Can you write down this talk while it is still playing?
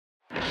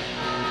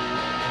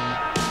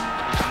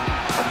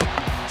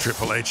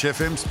Triple H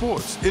FM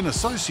Sports, in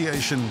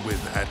association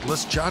with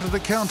Atlas Chartered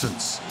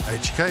Accountants,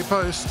 HK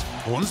Post,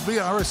 Hornsby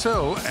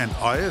RSL and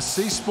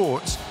ISC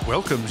Sports,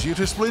 welcomes you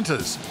to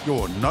Splinters,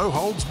 your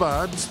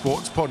no-holds-barred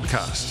sports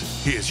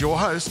podcast. Here's your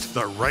host,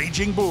 the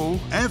Raging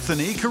Bull,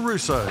 Anthony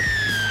Caruso.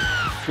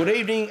 Good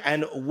evening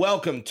and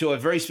welcome to a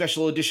very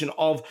special edition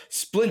of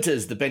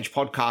Splinters, the Bench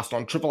podcast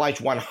on Triple H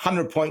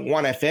 100.1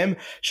 FM,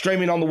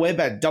 streaming on the web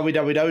at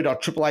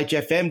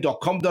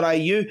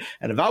www.triplehfm.com.au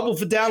and available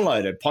for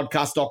download at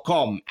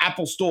podcast.com,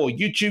 Apple Store,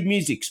 YouTube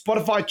Music,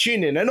 Spotify,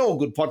 TuneIn and all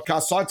good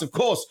podcast sites. Of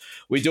course,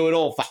 we do it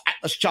all for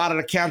Atlas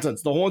Chartered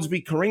Accountants, the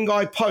Hornsby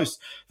Ku-ring-gai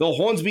Post, the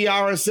Hornsby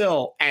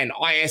RSL and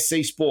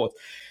ISC Sports.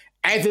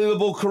 Anthony the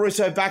Bull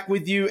Caruso back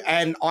with you,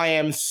 and I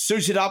am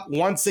suited up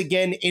once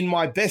again in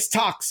my best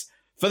tux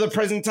for the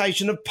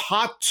presentation of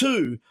part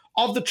 2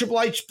 of the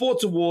Triple H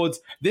Sports Awards.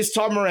 This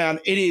time around,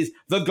 it is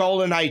the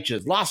Golden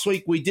H's. Last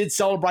week, we did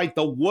celebrate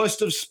the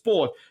worst of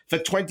sport for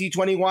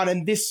 2021,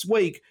 and this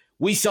week,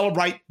 we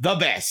celebrate the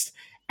best.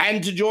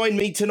 And to join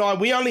me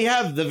tonight, we only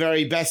have the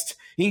very best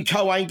in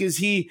co-anchors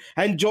here,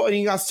 and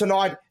joining us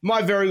tonight,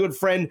 my very good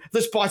friend,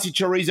 the Spicy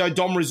Chorizo,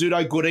 Dom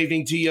Rizzuto. Good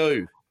evening to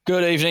you.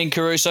 Good evening,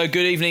 Caruso.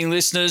 Good evening,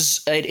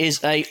 listeners. It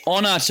is an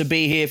honour to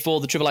be here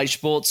for the Triple H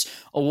Sports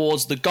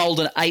Awards, the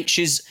Golden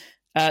H's.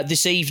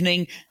 This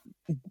evening.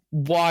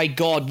 By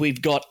God,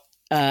 we've got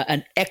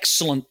an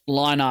excellent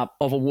lineup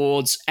of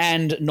awards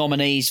and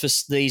nominees for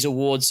these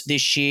awards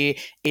this year.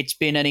 It's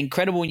been an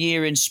incredible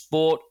year in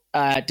sport,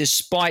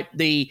 despite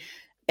the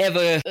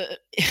ever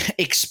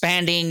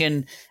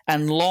expanding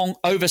and long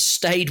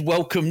overstayed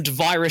welcomed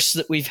virus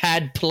that we've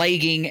had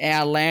plaguing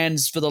our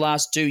lands for the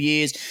last 2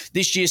 years.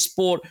 This year's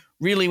sport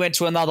really went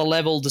to another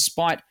level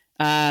despite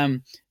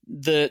the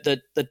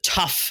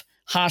tough,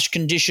 harsh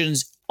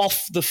conditions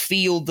off the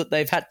field that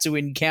they've had to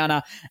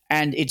encounter,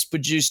 and it's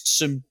produced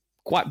some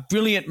quite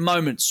brilliant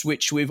moments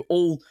which we've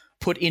all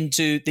put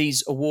into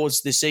these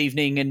awards this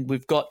evening, and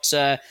we've got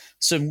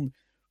some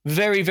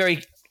very,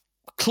 very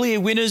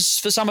clear winners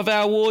for some of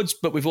our awards,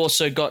 but we've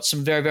also got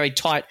some very, very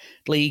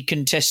tightly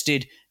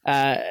contested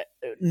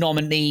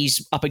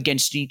nominees up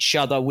against each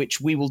other,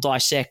 which we will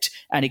dissect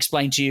and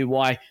explain to you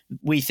why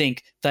we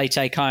think they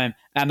take home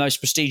our most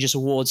prestigious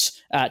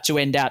awards to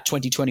end out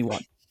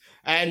 2021.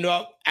 And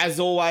as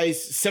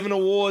always, 7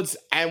 awards,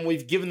 and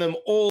we've given them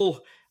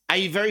all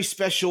a very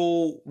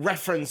special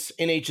reference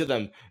in each of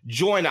them.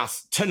 Join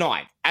us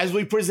tonight as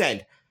we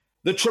present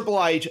the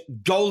Triple H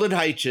Golden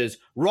H's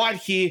right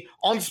here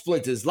on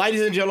Splinters.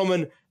 Ladies and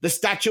gentlemen, the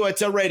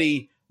statuettes are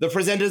ready. The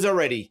presenters are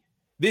ready.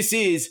 This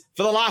is,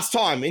 for the last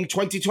time in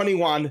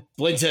 2021,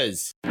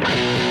 Splinters.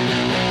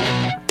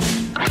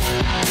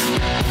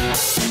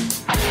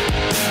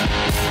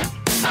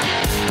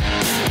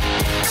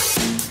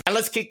 And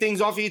let's kick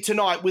things off here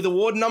tonight with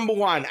award number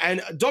 1.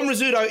 And Dom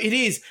Rizzuto, it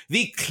is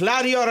the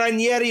Claudio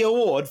Ranieri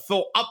Award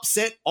for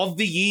Upset of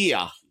the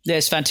Year.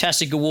 Yes,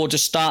 fantastic award to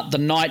start the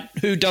night.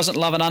 Who doesn't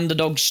love an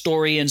underdog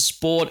story in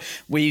sport?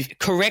 We've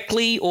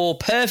correctly or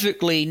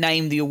perfectly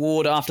named the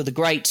award after the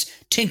great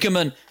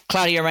Tinkerman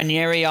Claudio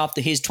Ranieri after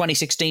his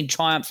 2016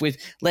 triumph with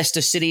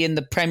Leicester City in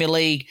the Premier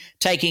League,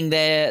 taking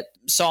their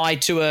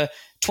side to a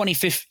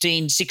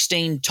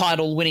 2015-16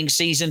 title-winning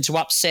season to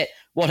upset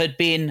what had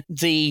been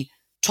the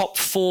top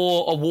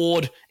 4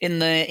 award in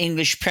the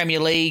English Premier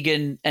League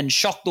and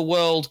shock the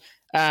world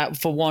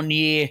for 1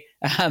 year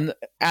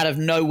out of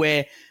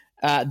nowhere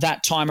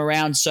that time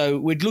around. So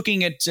we're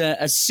looking at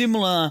a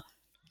similar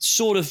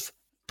sort of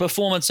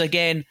performance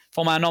again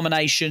from our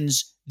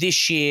nominations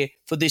this year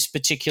for this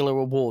particular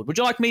award. Would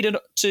you like me to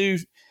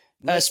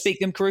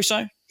speak them,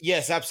 Caruso?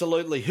 Yes,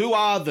 absolutely. Who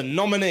are the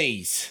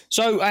nominees?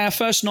 So our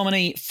first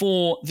nominee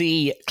for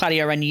the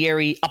Claudio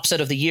Ranieri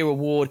Upset of the Year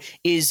Award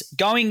is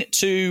going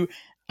to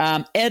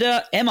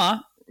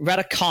Emma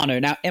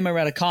Raducanu. Now, Emma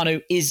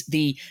Raducanu is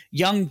the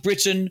young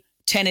Briton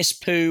tennis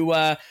who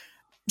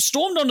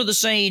stormed onto the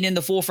scene in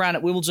the 4th round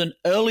at Wimbledon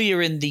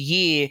earlier in the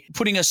year,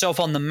 putting herself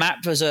on the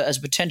map as a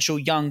potential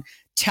young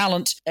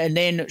talent, and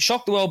then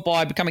shocked the world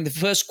by becoming the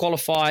first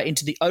qualifier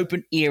into the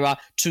Open era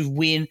to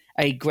win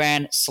a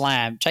Grand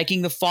Slam,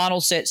 taking the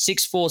final set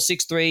 6-4,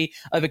 6-3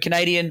 over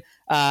Canadian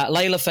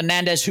Leylah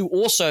Fernandez, who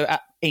also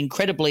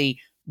incredibly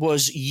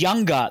was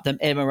younger than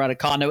Emma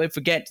Raducanu. And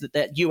forget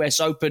that US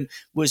Open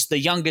was the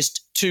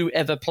youngest 2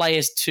 ever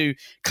players to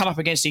come up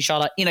against each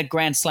other in a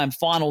Grand Slam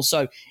final.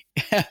 So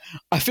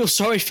I feel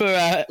sorry for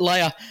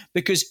Leylah,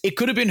 because it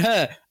could have been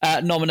her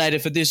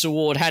nominated for this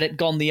award had it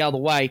gone the other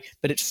way.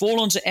 But it's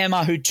fallen to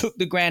Emma, who took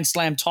the Grand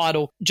Slam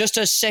title. Just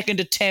her second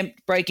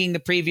attempt, breaking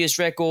the previous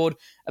record,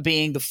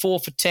 being the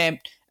 4th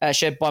attempt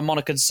shared by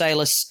Monica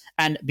Seles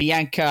and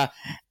Bianca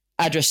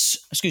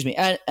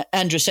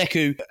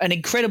Andreescu. An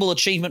incredible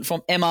achievement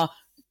from Emma.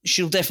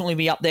 She'll definitely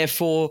be up there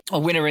for a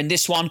winner in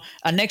this one.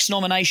 Our next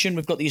nomination,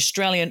 we've got the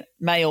Australian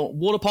male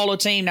water polo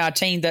team. Now, a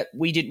team that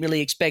we didn't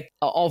really expect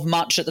of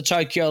much at the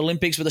Tokyo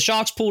Olympics, but the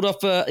Sharks pulled off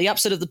the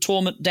upset of the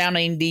tournament, down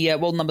in the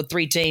world number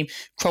 3 team,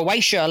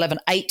 Croatia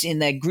 11-8 in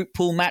their group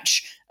pool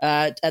match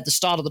at the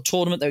start of the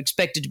tournament. They're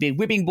expected to be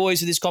whipping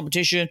boys of this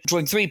competition,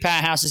 drawing three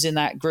powerhouses in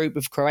that group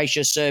of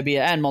Croatia,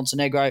 Serbia, and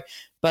Montenegro.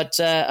 But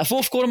a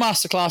fourth quarter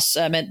masterclass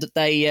meant that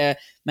they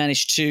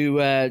managed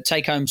to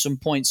take home some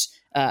points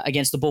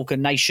against the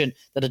Balkan nation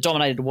that had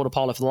dominated the water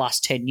polo for the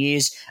last 10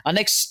 years. Our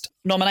next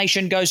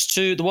nomination goes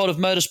to the world of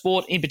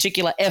motorsport, in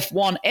particular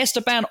F1.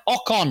 Esteban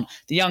Ocon,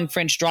 the young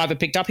French driver,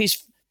 picked up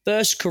his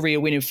first career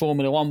win in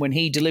Formula One when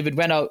he delivered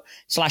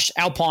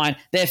Renault/Alpine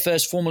their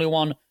first Formula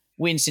One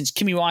win since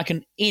Kimi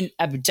Räikkönen in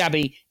Abu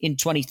Dhabi in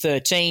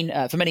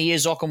 2013. For many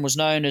years, Ocon was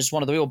known as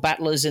one of the real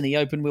battlers in the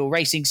open wheel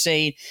racing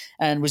scene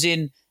and was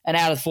in and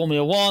out of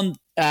Formula One,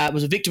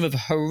 was a victim of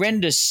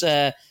horrendous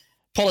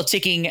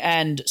politicking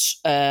and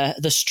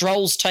the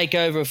Strolls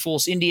takeover of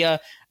Force India,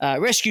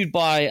 rescued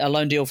by a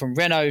loan deal from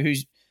Renault,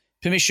 whose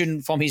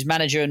permission from his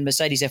manager and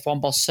Mercedes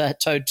F1 boss,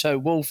 Toto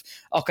Wolff.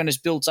 Ocon has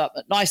built up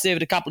nicely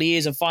over a couple of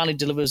years and finally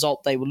delivered the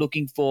result they were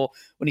looking for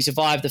when he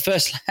survived the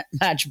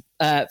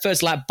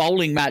first lap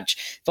bowling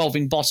match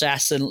involving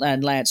Bottas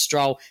and Lance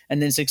Stroll,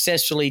 and then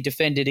successfully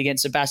defended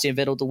against Sebastian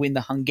Vettel to win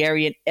the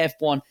Hungarian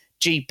F1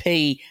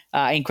 GP.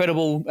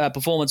 Incredible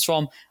performance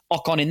from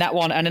Ocon in that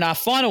one. And then our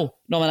final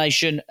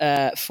nomination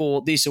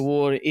for this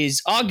award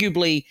is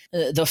arguably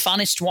the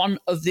funnest one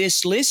of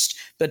this list,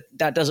 but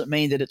that doesn't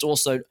mean that it's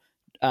also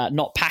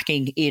not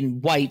packing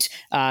in weight.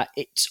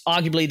 It's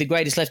arguably the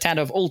greatest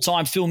left-hander of all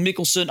time, Phil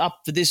Mickelson, up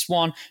for this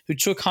one, who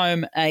took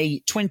home a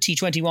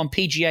 2021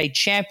 PGA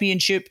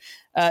Championship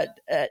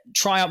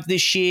triumph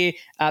this year,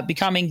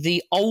 becoming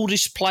the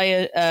oldest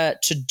player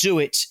to do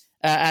it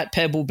at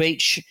Pebble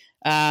Beach.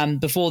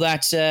 Before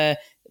that,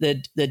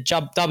 the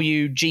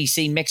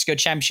WGC Mexico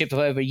Championship of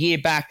over a year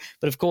back.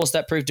 But of course,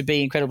 that proved to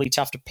be incredibly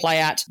tough to play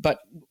at. But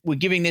we're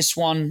giving this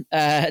one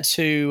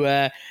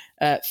to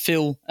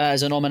Phil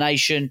as a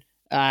nomination.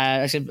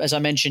 As I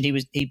mentioned,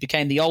 he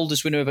became the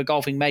oldest winner of a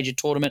golfing major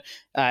tournament,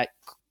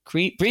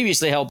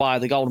 previously held by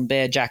the Golden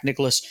Bear, Jack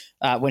Nicklaus,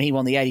 when he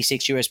won the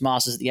 86 US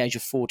Masters at the age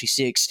of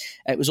 46.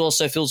 It was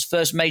also Phil's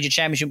first major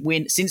championship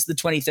win since the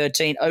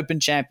 2013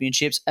 Open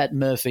Championships at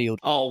Murfield.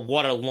 Oh,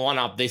 what a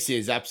lineup this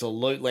is,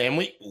 absolutely. And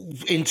we,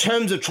 in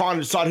terms of trying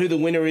to decide who the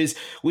winner is,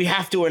 we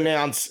have to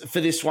announce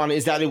for this one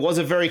is that it was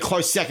a very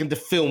close second to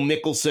Phil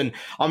Mickelson.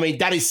 I mean,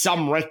 that is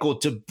some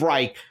record to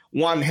break,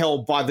 one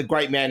held by the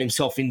great man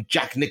himself in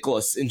Jack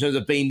Nicklaus in terms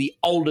of being the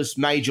oldest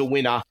major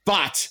winner.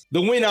 But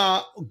the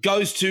winner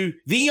goes to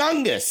the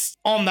youngest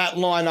on that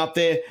lineup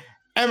there,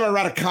 Emma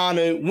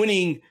Raducanu,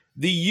 winning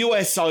the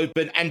US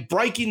Open and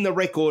breaking the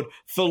record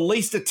for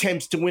least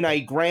attempts to win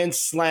a Grand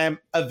Slam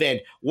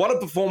event. What a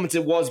performance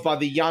it was by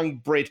the young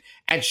Brit,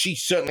 and she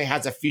certainly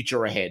has a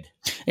future ahead.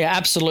 Yeah,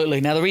 absolutely.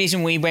 Now, the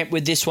reason we went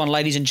with this one,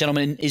 ladies and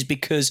gentlemen, is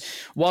because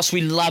whilst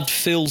we loved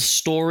Phil's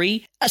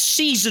story, a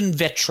seasoned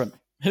veteran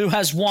who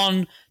has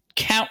won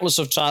countless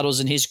of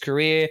titles in his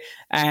career,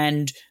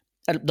 and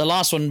the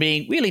last one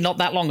being really not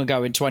that long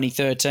ago in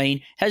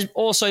 2013, has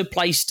also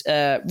placed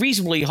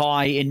reasonably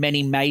high in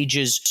many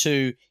majors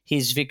to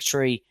his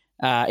victory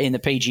in the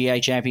PGA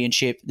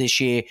Championship this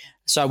year.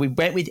 So we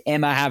went with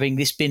Emma having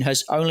this been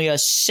only her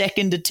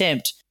second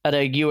attempt at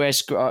a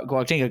US,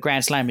 I think a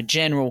Grand Slam in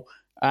general,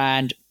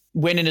 and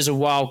winning as a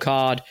wild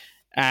card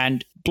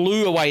and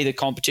blew away the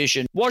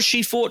competition. Was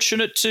she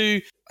fortunate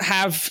to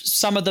have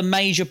some of the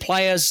major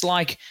players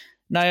like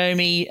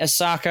Naomi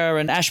Osaka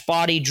and Ash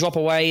Barty drop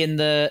away in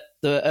the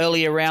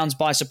earlier rounds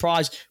by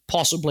surprise?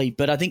 Possibly,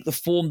 but I think the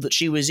form that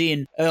she was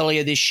in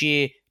earlier this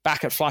year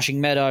back at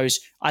Flushing Meadows,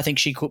 I think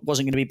she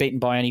wasn't going to be beaten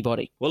by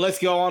anybody. Well, let's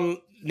go on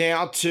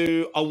now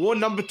to award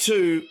number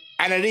 2,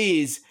 and it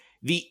is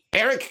the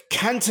Eric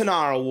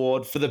Cantona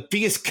Award for the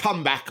biggest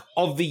comeback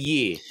of the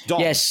year. Dom.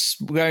 Yes,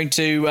 we're going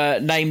to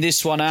name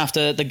this one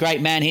after the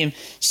great man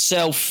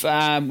himself. We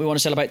want to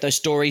celebrate those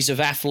stories of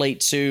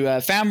athletes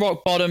who found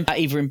rock bottom,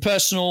 either in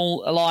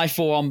personal life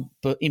or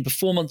in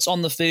performance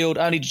on the field,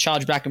 only to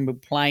charge back and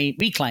reclaim,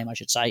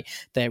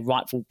 their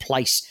rightful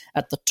place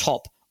at the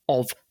top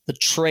of the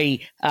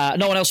tree.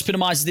 No one else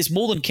epitomizes this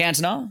more than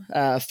Cantona,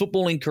 a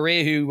footballing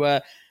career who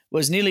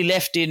was nearly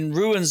left in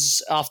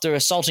ruins after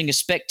assaulting a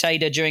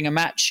spectator during a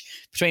match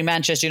between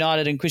Manchester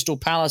United and Crystal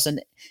Palace,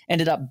 and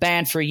ended up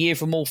banned for a year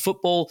from all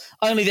football,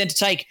 only then to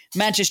take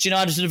Manchester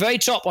United to the very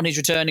top on his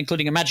return,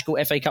 including a magical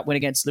FA Cup win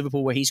against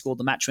Liverpool where he scored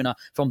the match winner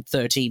from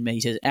 13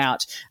 metres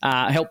out.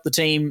 Helped the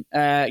team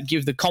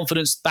give the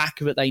confidence back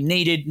that they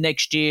needed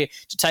next year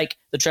to take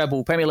the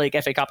treble, Premier League,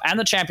 FA Cup and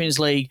the Champions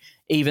League,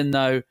 even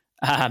though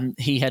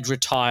he had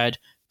retired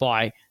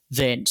by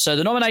then. So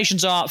the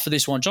nominations are for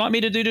this one. Do you like me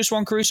to do this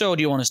one, Caruso, or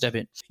do you want to step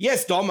in?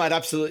 Yes, Dom, I'd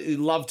absolutely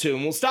love to.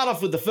 And we'll start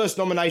off with the first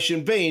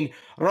nomination being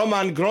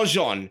Roman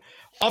Grosjean,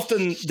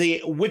 often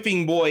the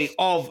whipping boy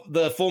of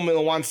the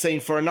Formula One scene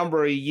for a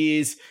number of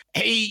years.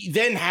 He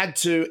then had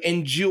to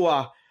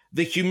endure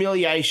the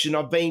humiliation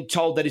of being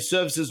told that his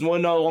services were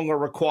no longer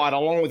required,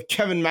 along with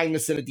Kevin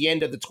Magnussen at the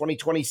end of the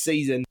 2020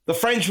 season. The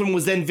Frenchman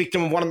was then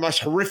victim of one of the most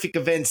horrific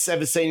events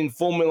ever seen in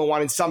Formula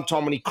One in some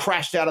time when he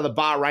crashed out of the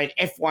Bahrain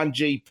F1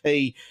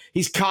 GP.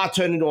 His car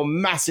turned into a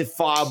massive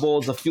fireball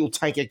as the fuel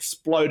tank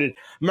exploded.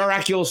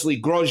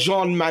 Miraculously,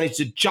 Grosjean managed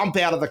to jump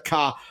out of the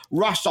car,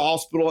 rush to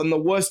hospital, and the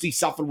worst he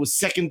suffered was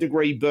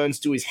second-degree burns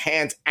to his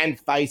hands and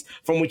face,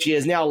 from which he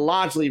has now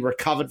largely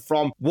recovered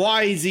from.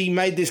 Why has he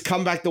made this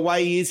comeback the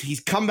way he is? He's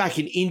come back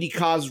in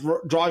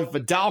IndyCars driving for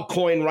Dale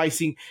Coyne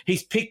Racing.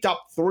 He's picked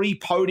up 3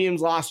 podiums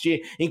last year,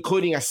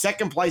 including a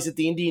second place at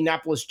the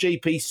Indianapolis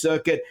GP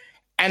circuit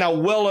and a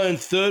well-earned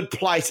 3rd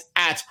place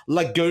at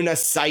Laguna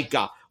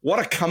Seca. What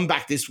a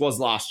comeback this was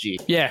last year.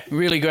 Yeah,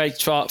 really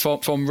great from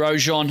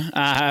Grosjean.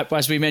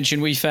 As we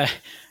mentioned, we've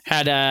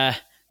had a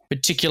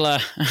particular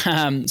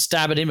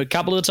stab at him a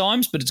couple of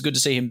times, but it's good to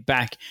see him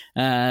back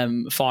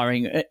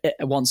firing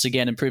once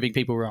again and proving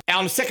people wrong.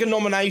 Our second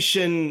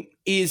nomination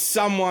is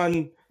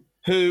someone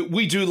who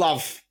we do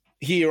love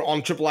here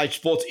on Triple H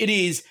Sports. It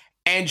is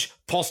Ange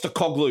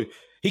Postecoglou.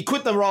 He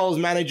quit the role as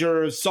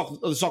manager of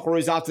the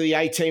Socceroos after the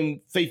 18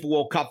 FIFA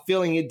World Cup,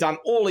 feeling he'd done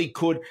all he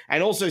could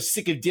and also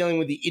sick of dealing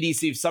with the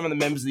idiocy of some of the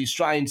members of the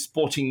Australian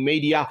sporting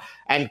media,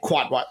 and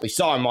quite rightly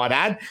so, I might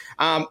add.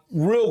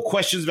 Real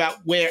questions about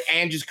where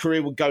Ange's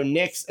career would go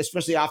next,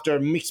 especially after a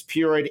mixed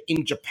period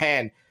in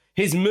Japan.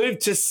 His move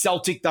to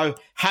Celtic, though,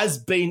 has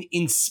been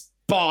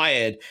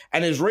inspired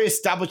and has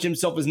re-established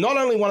himself as not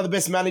only one of the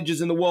best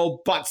managers in the world,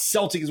 but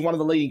Celtic is one of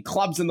the leading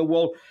clubs in the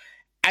world.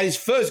 At his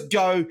first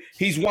go,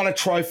 he's won a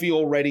trophy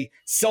already.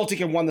 Celtic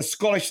have won the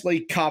Scottish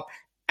League Cup,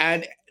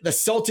 and the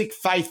Celtic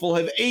faithful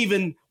have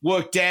even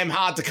worked damn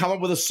hard to come up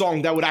with a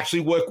song that would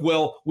actually work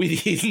well with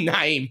his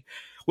name.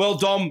 Well,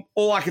 Dom,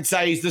 all I can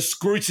say is the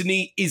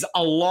scrutiny is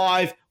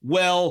alive,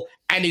 well,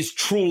 and is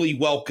truly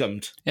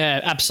welcomed.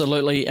 Yeah,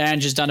 absolutely.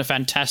 Ange has done a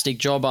fantastic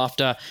job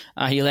after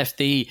he left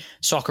the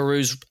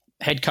Socceroos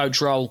head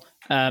coach role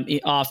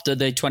after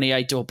the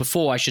 2018, or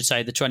before, I should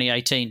say, the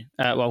 2018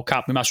 World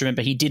Cup. We must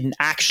remember he didn't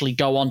actually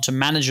go on to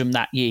manage them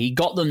that year. He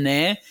got them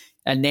there,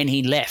 and then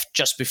he left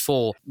just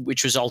before,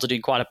 which resulted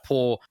in quite a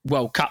poor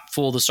World Cup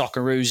for the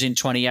Socceroos in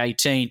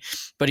 2018.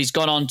 But he's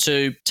gone on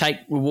to take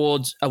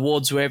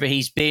awards wherever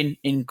he's been,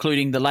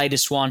 including the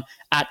latest one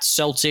at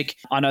Celtic.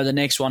 I know the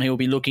next one he'll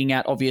be looking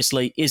at,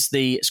 obviously, is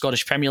the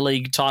Scottish Premier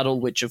League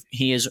title, which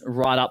he is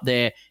right up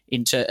there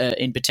in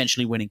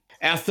potentially winning.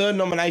 Our third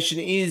nomination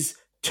is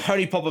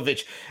Tony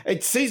Popovic.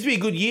 It seems to be a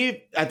good year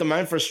at the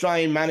moment for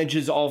Australian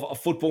managers of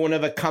football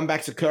whenever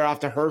comebacks occur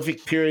after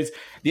horrific periods.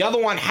 The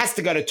other one has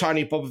to go to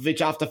Tony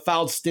Popovic after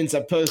failed stints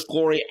at Perth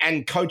Glory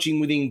and coaching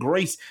within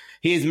Greece.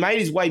 He has made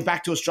his way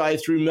back to Australia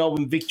through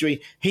Melbourne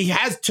Victory. He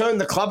has turned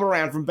the club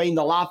around from being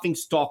the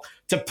laughingstock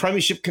to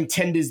premiership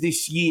contenders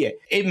this year.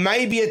 It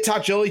may be a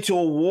touch early to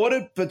award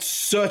it, but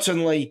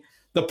certainly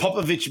the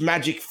Popovic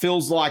magic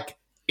feels like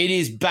it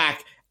is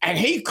back. And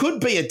he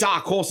could be a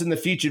dark horse in the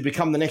future to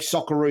become the next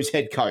Socceroos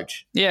head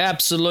coach. Yeah,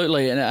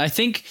 absolutely. And I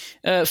think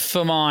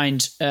for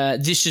Mind,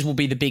 this will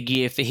be the big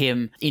year for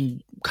him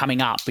in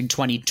coming up in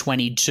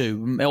 2022.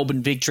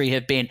 Melbourne Victory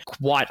have been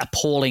quite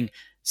appalling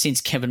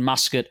since Kevin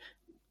Muscat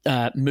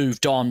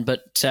moved on,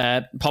 but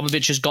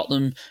Popovic has got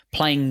them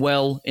playing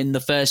well in the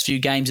first few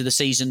games of the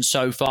season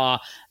so far.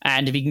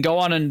 And if he can go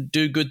on and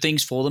do good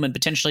things for them and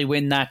potentially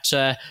win that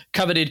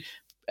coveted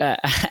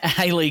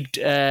A-League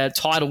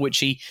title, which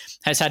he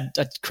has had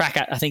a crack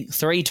at, I think,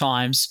 3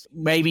 times.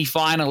 Maybe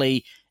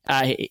finally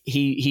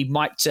he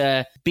might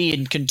be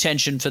in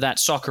contention for that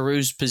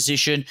Socceroos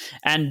position.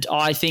 And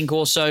I think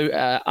also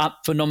up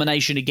for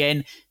nomination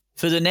again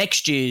for the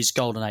next year's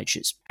Golden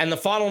H's. And the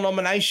final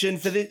nomination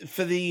for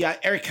the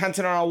Eric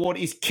Cantona Award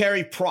is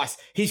Carey Price.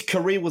 His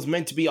career was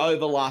meant to be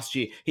over last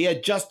year. He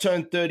had just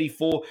turned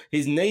 34.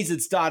 His knees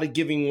had started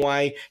giving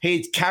way. He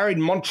had carried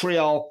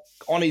Montreal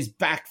on his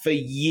back for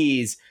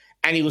years,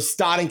 and he was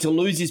starting to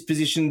lose his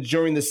position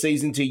during the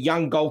season to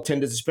young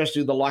goaltenders,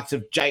 especially the likes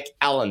of Jake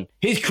Allen.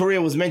 His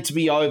career was meant to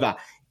be over.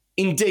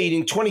 Indeed,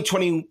 in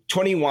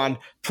 2020-21,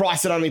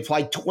 Price had only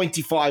played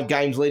 25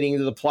 games leading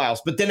into the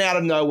playoffs. But then out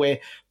of nowhere,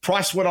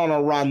 Price went on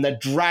a run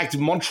that dragged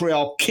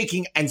Montreal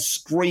kicking and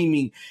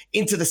screaming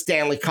into the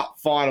Stanley Cup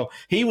final.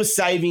 He was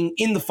saving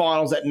in the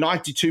finals at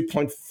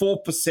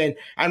 92.4%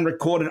 and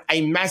recorded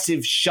a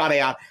massive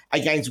shutout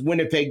against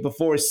Winnipeg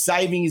before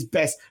saving his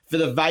best for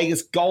the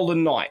Vegas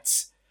Golden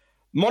Knights.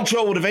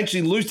 Montreal would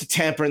eventually lose to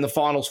Tampa in the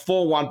finals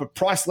 4-1, but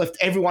Price left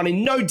everyone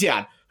in no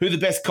doubt who the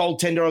best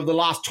goaltender of the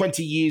last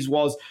 20 years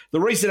was.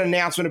 The recent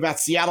announcement about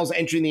Seattle's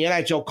entering the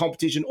NHL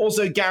competition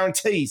also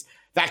guarantees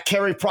that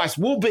Carey Price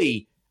will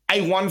be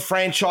a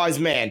one-franchise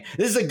man.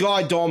 This is a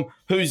guy, Dom,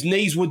 whose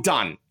knees were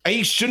done.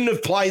 He shouldn't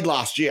have played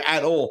last year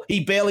at all.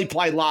 He barely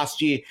played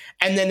last year.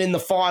 And then in the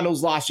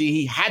finals last year,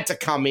 he had to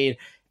come in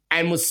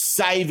and was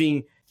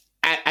saving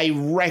at a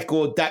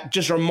record that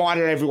just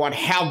reminded everyone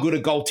how good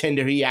a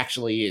goaltender he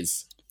actually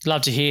is.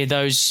 Love to hear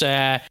those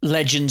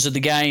legends of the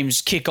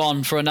games kick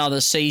on for another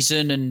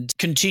season and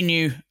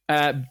continue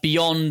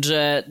beyond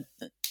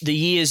the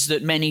years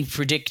that many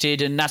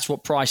predicted, and that's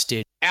what Price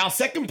did. Our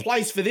second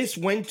place for this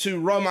went to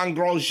Romain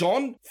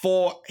Grosjean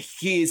for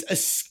his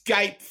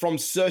escape from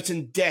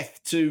certain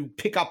death to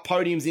pick up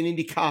podiums in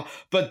IndyCar.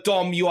 But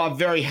Dom, you are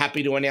very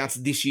happy to announce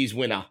this year's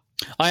winner.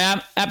 I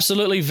am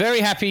absolutely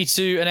very happy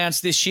to announce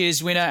this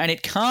year's winner, and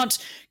it can't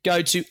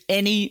go to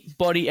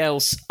anybody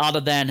else other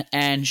than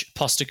Ange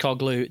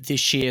Postecoglou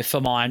this year for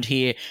mine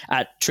here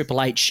at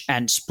Triple H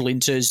and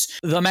Splinters.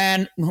 The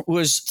man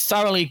was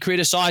thoroughly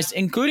criticised,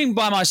 including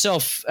by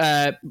myself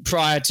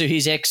prior to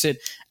his exit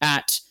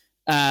at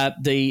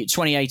the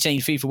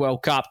 2018 FIFA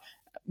World Cup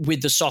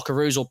with the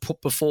Socceroos, or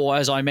put before,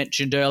 as I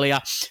mentioned earlier,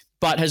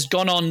 but has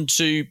gone on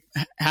to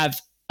have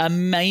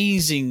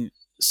amazing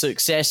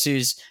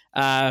successes.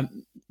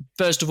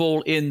 First of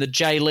all, in the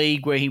J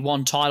League, where he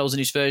won titles in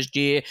his first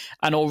year,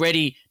 and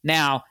already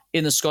now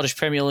in the Scottish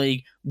Premier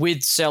League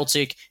with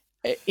Celtic.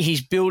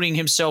 He's building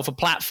himself a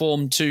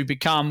platform to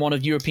become one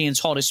of Europeans'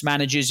 hottest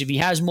managers. If he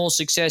has more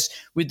success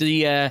with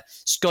the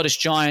Scottish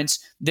Giants,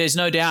 there's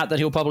no doubt that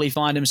he'll probably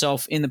find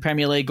himself in the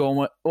Premier League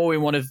or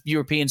in one of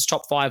Europeans'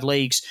 top 5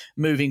 leagues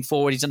moving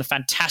forward. He's done a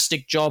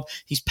fantastic job.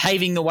 He's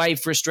paving the way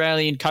for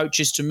Australian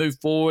coaches to move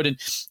forward and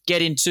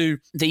get into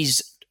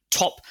these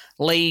top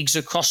leagues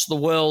across the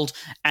world.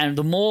 And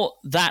the more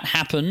that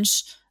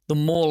happens, the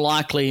more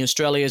likely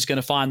Australia is going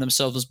to find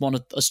themselves as one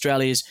of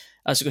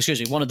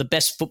one of the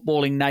best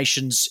footballing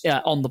nations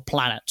on the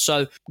planet.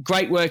 So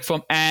great work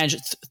from Ange.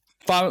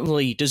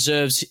 Thoroughly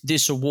deserves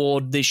this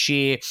award this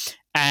year.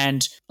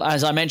 And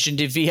as I mentioned,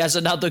 if he has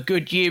another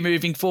good year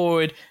moving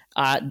forward,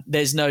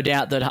 there's no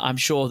doubt that I'm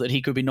sure that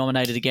he could be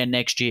nominated again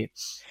next year.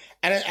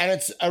 And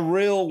it's a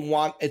real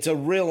one. It's a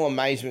real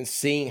amazement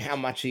seeing how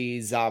much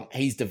he's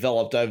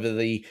developed over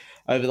the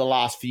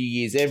last few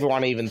years.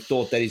 Everyone even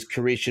thought that his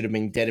career should have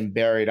been dead and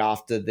buried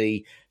after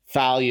the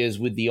failures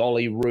with the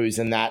Ollie Roos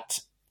and that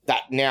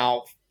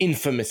now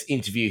infamous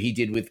interview he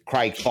did with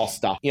Craig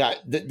Foster. You know,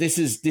 this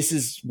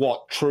is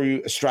what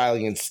true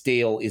Australian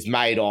steel is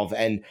made of,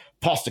 and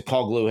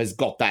Postecoglou has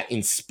got that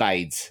in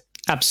spades.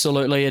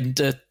 Absolutely,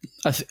 and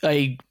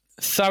a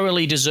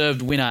thoroughly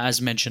deserved winner,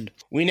 as mentioned.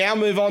 We now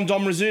move on,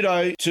 Dom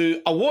Rizzuto,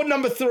 to award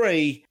number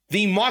 3,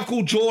 the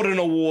Michael Jordan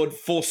Award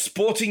for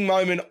Sporting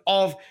Moment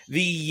of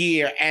the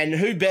Year. And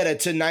who better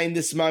to name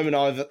this moment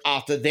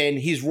after than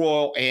His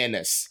Royal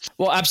Highness?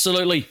 Well,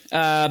 absolutely.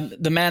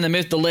 The man, the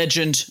myth, the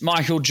legend,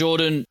 Michael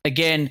Jordan,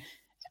 again,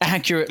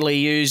 accurately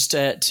used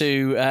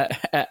to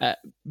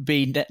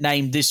be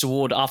named this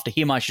award after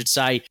him, I should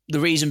say. The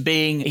reason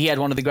being, he had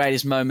one of the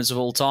greatest moments of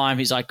all time,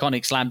 his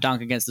iconic slam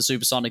dunk against the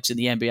Supersonics in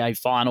the NBA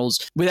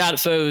Finals. Without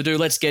further ado,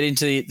 let's get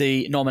into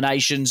the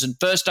nominations. And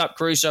first up,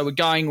 Caruso, we're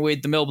going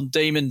with the Melbourne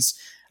Demons,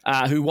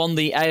 who won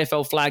the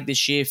AFL flag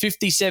this year.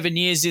 57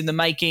 years in the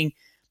making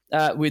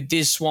with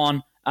this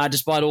one.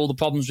 Despite all the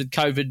problems with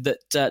COVID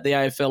that the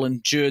AFL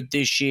endured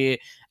this year,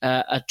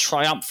 a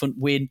triumphant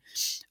win.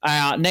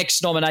 Our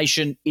next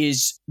nomination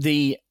is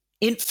the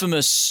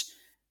infamous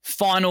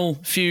final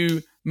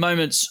few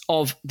moments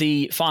of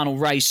the final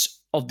race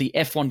of the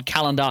F1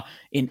 calendar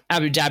in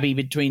Abu Dhabi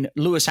between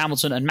Lewis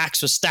Hamilton and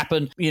Max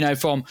Verstappen. You know,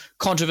 from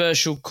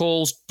controversial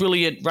calls,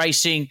 brilliant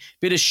racing,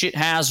 bit of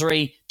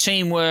shithousery,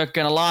 teamwork,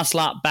 and a last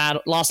lap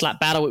battle.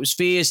 It was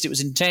fierce. It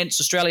was intense.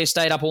 Australia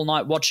stayed up all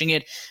night watching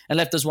it and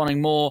left us wanting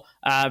more.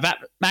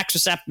 Max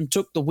Verstappen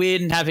took the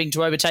win, having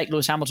to overtake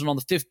Lewis Hamilton on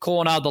the 5th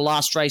corner, the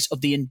last race of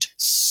the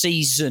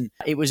season.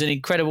 It was an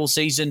incredible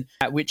season,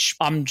 which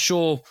I'm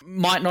sure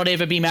might not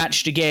ever be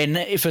matched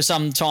again for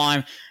some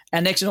time.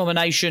 Our next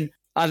nomination,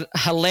 a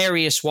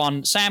hilarious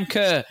one. Sam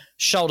Kerr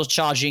shoulder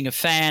charging a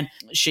fan.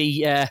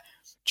 She,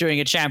 during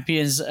a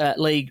Champions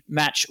League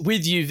match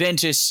with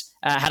Juventus,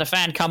 had a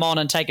fan come on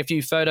and take a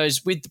few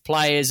photos with the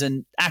players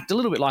and act a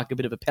little bit like a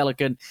bit of a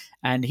pelican.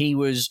 And he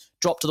was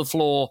dropped to the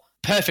floor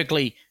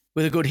perfectly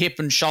with a good hip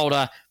and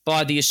shoulder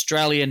by the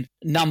Australian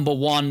number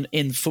 1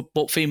 in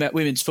football,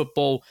 women's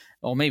football,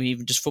 or maybe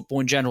even just football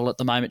in general at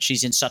the moment.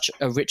 She's in such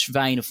a rich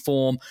vein of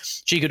form.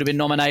 She could have been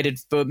nominated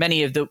for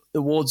many of the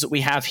awards that we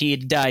have here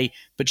today,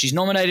 but she's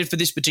nominated for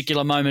this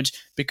particular moment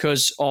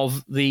because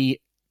of the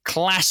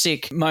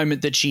classic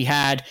moment that she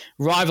had,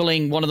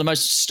 rivaling one of the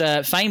most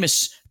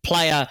famous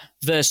player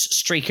versus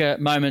streaker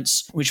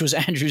moments, which was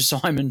Andrew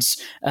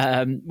Simons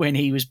when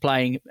he was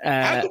playing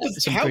how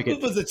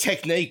good was the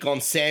technique on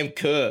Sam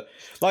Kerr?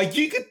 Like,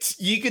 you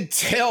could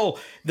tell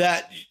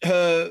that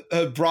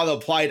her brother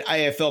played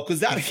AFL,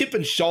 because that hip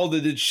and shoulder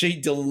that she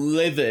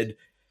delivered,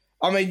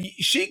 I mean,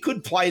 she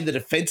could play the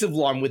defensive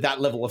line with that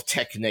level of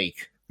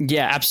technique.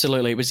 Yeah,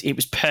 absolutely. It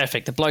was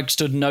perfect. The bloke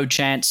stood no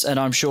chance, and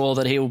I'm sure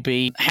that he'll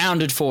be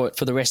hounded for it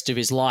for the rest of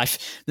his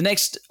life. The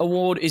next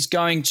award is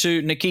going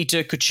to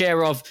Nikita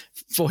Kucherov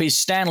for his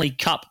Stanley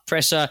Cup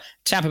presser.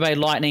 Tampa Bay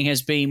Lightning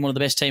has been one of the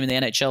best teams in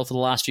the NHL for the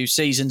last few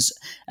seasons,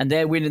 and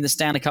their win in the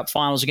Stanley Cup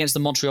Finals against the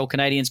Montreal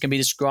Canadiens can be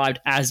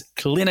described as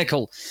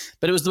clinical.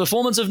 But it was the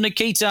performance of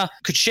Nikita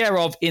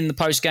Kucherov in the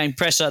post-game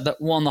presser that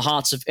won the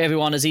hearts of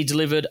everyone, as he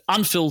delivered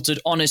unfiltered,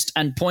 honest,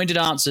 and pointed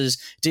answers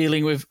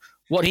dealing with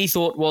what he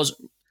thought was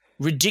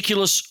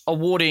ridiculous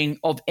awarding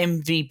of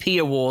MVP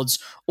awards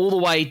all the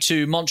way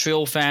to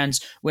Montreal fans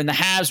when the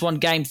Habs won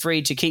Game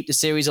 3 to keep the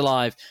series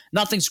alive.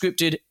 Nothing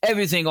scripted,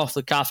 everything off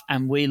the cuff,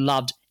 and we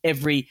loved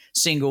every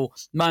single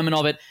moment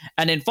of it.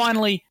 And then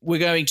finally, we're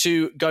going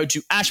to go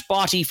to Ash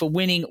Barty for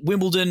winning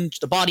Wimbledon.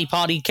 The Barty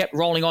Party kept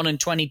rolling on in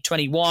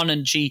 2021,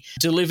 and she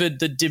delivered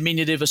the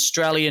diminutive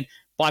Australian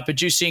by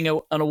producing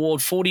an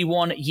award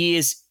 41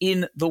 years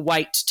in the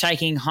wait,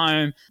 taking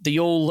home the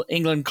All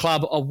England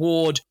Club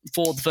Award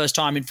for the first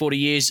time in 40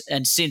 years,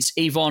 and since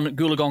Yvonne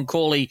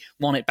Goolagong-Cawley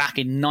won it back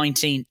in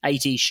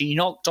 1980. She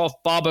knocked off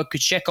Barbara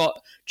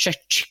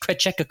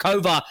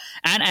Krejcikova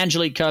and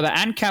Angelique Kerber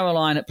and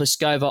Caroline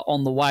Pliskova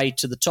on the way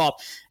to the top.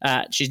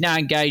 She's now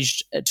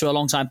engaged to a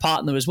longtime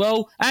partner as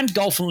well, and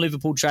golf and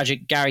Liverpool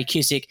tragic Gary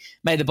Kissick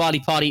made the Barty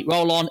Party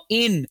roll on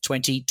in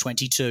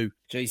 2022.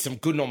 Gee, some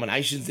good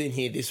nominations in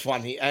here, this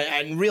one.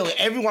 And really,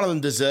 every one of them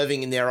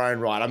deserving in their own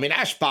right. I mean,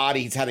 Ash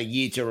Barty's had a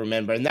year to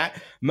remember, and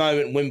that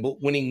moment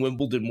winning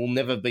Wimbledon will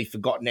never be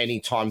forgotten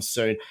anytime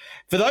soon.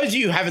 For those of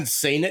you who haven't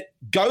seen it,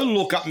 go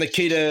look up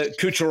Nikita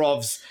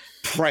Kucherov's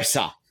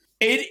presser.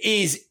 It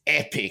is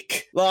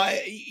epic.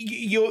 Like,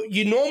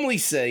 you normally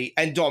see,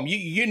 and Dom,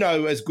 you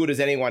know as good as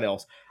anyone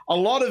else, a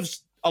lot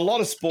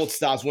of sports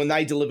stars, when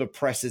they deliver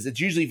pressers, it's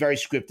usually very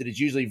scripted. It's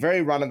usually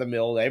very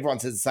run-of-the-mill.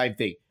 Everyone says the same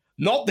thing.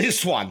 Not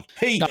this one.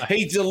 He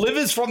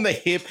delivers from the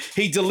hip.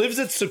 He delivers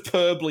it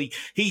superbly.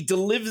 He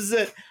delivers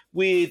it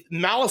with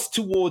malice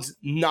towards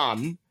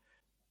none,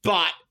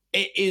 but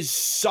it is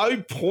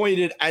so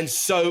pointed and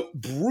so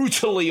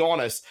brutally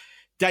honest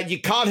that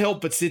you can't help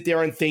but sit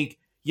there and think,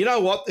 you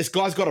know what? This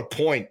guy's got a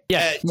point.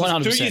 Yeah,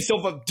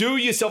 100%. Do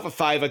yourself a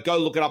favor. Go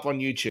look it up on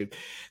YouTube.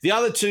 The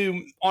other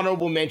two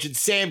honorable mentions,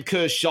 Sam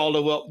Kerr's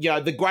shoulder. Well, you know,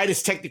 the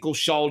greatest technical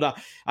shoulder.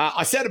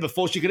 I said it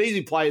before. She could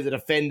easily play as a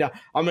defender.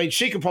 I mean,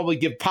 she could probably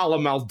give Paolo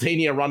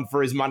Maldini a run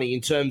for his money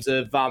in terms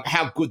of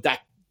how good that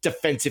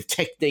defensive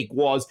technique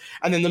was.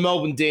 And then the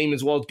Melbourne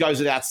Demons, well, it goes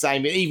without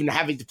saying, even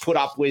having to put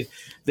up with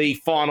the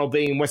final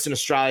being in Western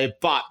Australia.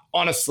 But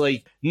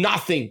honestly,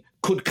 nothing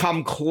could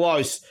come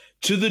close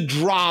to the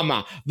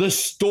drama, the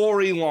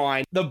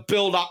storyline, the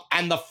build-up,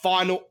 and the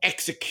final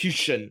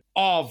execution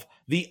of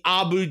the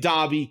Abu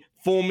Dhabi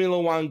Formula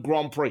One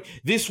Grand Prix.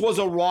 This was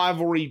a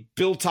rivalry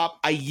built up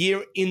a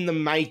year in the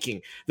making.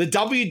 The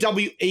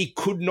WWE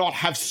could not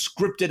have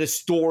scripted a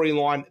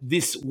storyline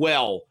this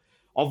well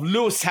of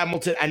Lewis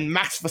Hamilton and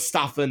Max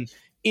Verstappen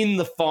in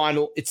the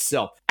final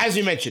itself. As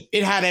you mentioned,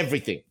 it had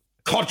everything.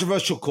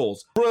 Controversial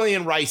calls,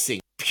 brilliant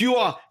racing,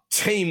 pure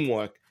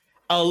teamwork,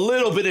 a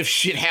little bit of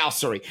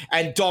shithousery.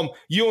 And Dom,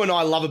 you and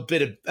I love a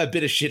bit of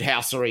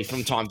shithousery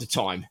from time to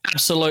time.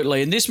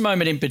 Absolutely. And this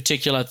moment in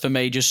particular for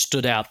me just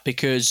stood out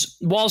because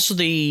whilst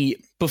the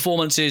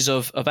performances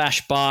of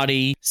Ash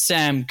Barty,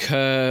 Sam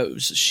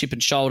Kerr's ship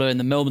and shoulder, and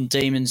the Melbourne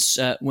Demons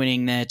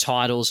winning their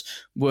titles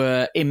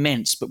were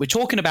immense, but we're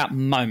talking about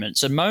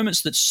moments, and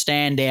moments that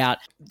stand out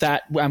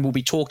that and will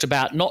be talked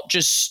about not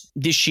just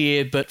this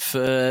year but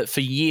for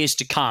years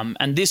to come.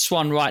 And this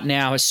one right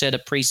now has set a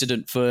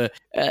precedent for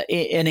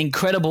an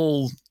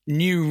incredible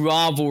new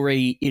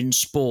rivalry in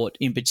sport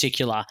in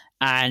particular,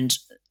 and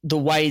the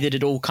way that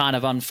it all kind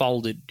of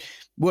unfolded.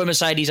 Were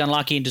Mercedes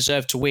unlucky and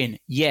deserved to win?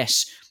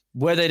 Yes.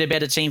 Were they the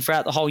better team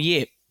throughout the whole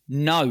year?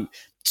 No.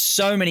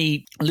 So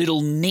many little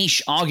niche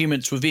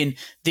arguments within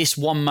this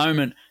one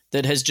moment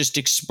that has just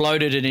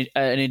exploded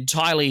an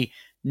entirely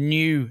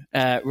new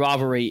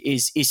rivalry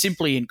is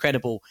simply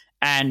incredible.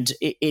 And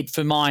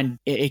for mine,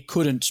 it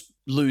couldn't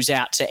lose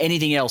out to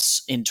anything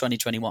else in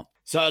 2021.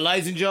 So,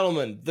 ladies and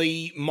gentlemen,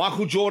 the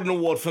Michael Jordan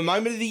Award for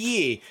Moment of the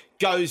Year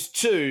goes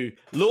to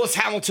Lewis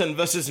Hamilton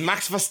versus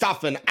Max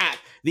Verstappen at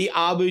the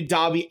Abu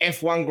Dhabi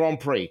F1 Grand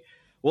Prix.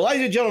 Well,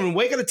 ladies and gentlemen,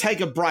 we're going to take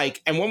a break,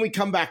 and when we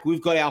come back,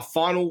 we've got our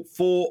final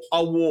 4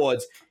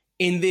 awards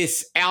in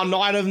this, our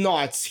night of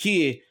nights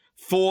here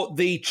for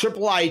the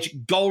Triple H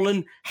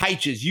Golden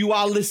H's. You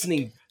are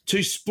listening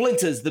to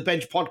Splinters, the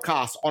Bench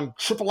podcast on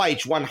Triple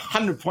H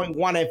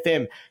 100.1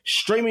 FM,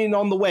 streaming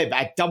on the web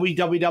at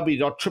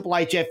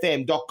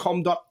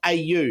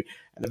www.triplehfm.com.au,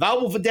 and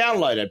available for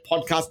download at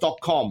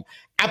podcast.com,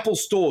 Apple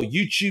Store,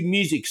 YouTube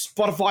Music,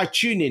 Spotify,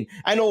 TuneIn,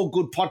 and all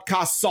good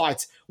podcast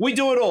sites. We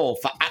do it all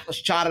for Atlas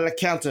Chartered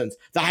Accountants,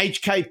 the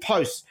HK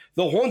Post,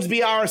 the Hornsby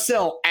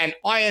RSL, and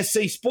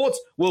ISC Sports.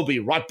 We'll be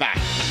right back.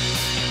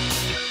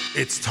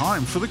 It's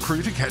time for the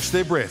crew to catch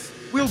their breath.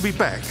 We'll be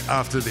back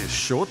after this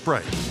short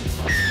break.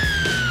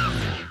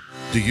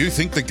 Do you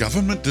think the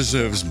government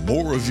deserves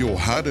more of your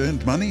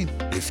hard-earned money?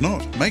 If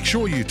not, make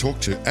sure you talk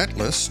to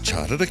Atlas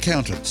Chartered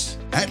Accountants.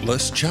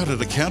 Atlas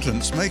Chartered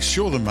Accountants makes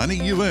sure the money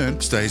you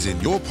earn stays in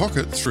your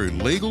pocket through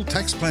legal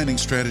tax planning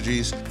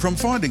strategies, from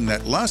finding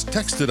that last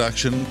tax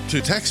deduction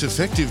to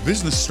tax-effective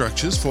business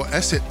structures for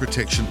asset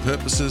protection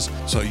purposes,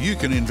 so you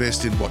can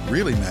invest in what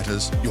really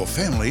matters, your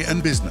family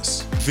and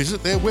business.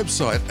 Visit their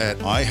website at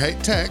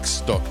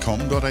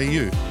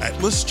ihatetax.com.au.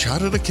 Atlas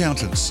Chartered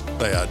Accountants.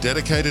 They are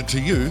dedicated to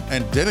you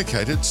and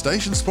dedicated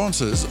station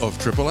sponsors of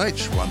Triple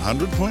H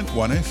 100.1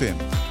 FM.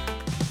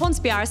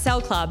 Hornsby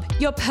RSL Club,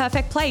 your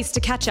perfect place to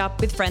catch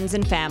up with friends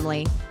and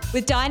family.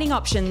 With dining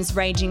options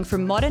ranging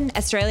from modern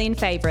Australian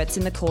favourites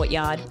in the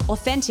courtyard,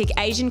 authentic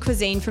Asian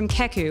cuisine from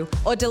Keku,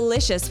 or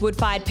delicious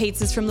wood-fired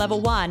pizzas from Level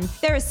 1,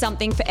 there is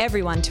something for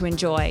everyone to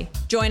enjoy.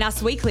 Join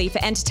us weekly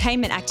for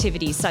entertainment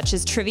activities such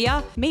as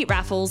trivia, meat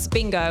raffles,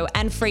 bingo,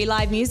 and free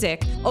live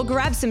music, or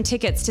grab some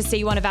tickets to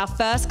see one of our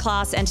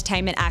first-class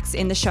entertainment acts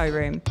in the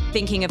showroom.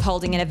 Thinking of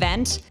holding an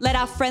event? Let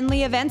our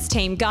friendly events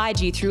team guide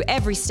you through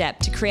every step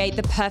to create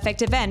the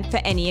perfect event for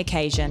any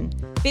occasion.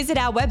 Visit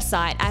our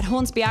website at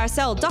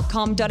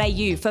hornsbyrsl.com.au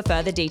for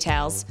further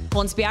details.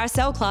 Hornsby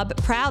RSL Club,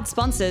 proud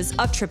sponsors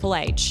of Triple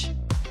H.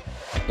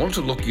 Want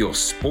to look your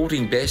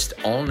sporting best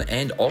on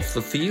and off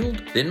the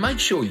field? Then make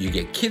sure you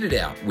get kitted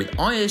out with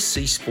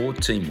ISC Sport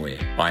Teamwear.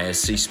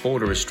 ISC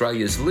Sport are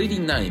Australia's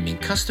leading name in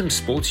custom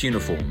sports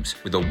uniforms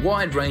with a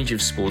wide range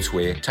of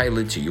sportswear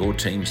tailored to your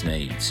team's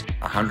needs.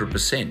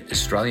 100%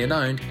 Australian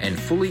owned and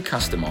fully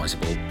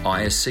customisable,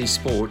 ISC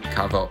Sport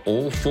cover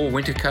all 4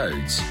 winter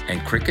codes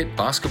and cricket,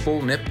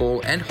 basketball,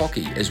 netball and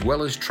hockey, as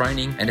well as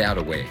training and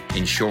outerwear,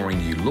 ensuring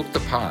you look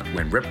the part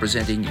when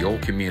representing your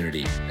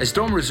community. As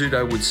Dom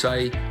Rizzuto would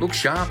say, look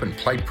sharp and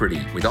play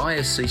pretty with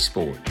ISC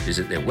Sport.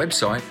 Visit their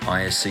website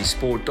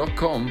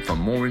iscsport.com for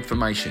more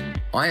information.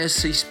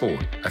 ISC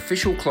Sport,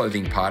 official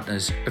clothing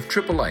partners of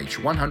Triple H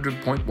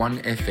 100.1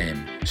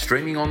 FM,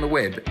 streaming on the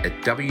web at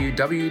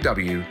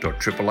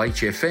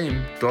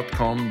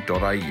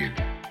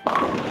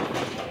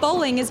www.triplehfm.com.au.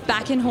 Bowling is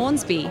back in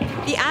Hornsby.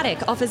 The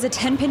Attic offers a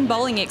 10-pin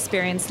bowling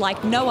experience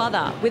like no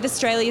other, with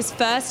Australia's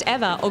first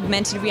ever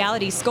augmented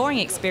reality scoring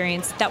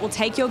experience that will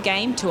take your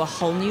game to a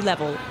whole new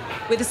level.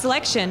 With a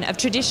selection of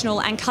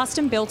traditional and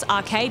custom-built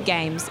arcade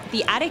games,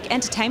 the Attic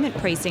Entertainment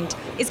Precinct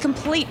is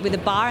complete with a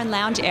bar and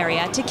lounge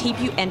area to keep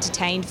you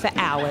entertained for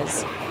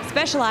hours.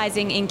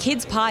 Specialising in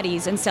kids'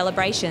 parties and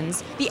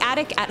celebrations, the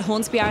Attic at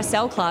Hornsby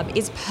RSL Club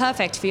is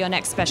perfect for your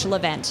next special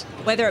event.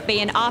 Whether it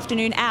be an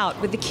afternoon out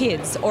with the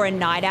kids or a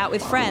night out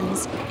with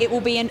friends, it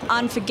will be an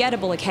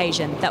unforgettable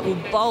occasion that will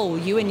bowl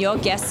you and your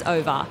guests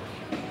over.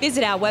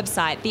 Visit our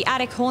website,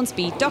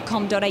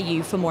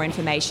 theattichornsby.com.au for more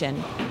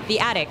information. The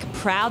Attic,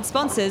 proud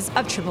sponsors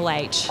of Triple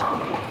H.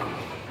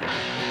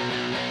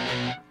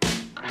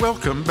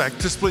 Welcome back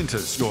to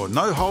Splinters, your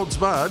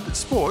no-holds-barred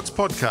sports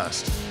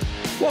podcast.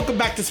 Welcome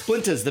back to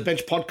Splinters, the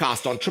bench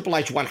podcast on Triple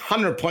H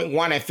 100.1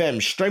 FM,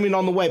 streaming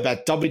on the web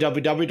at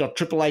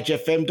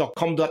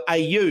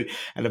www.triplehfm.com.au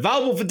and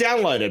available for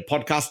download at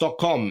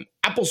podcast.com,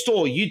 Apple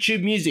Store,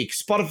 YouTube Music,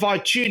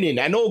 Spotify, TuneIn,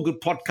 and all good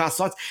podcast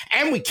sites.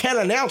 And we can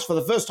announce for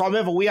the first time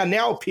ever, we are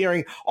now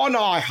appearing on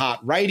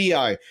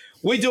iHeartRadio.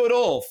 We do it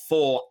all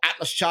for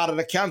Atlas Chartered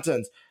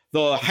Accountants,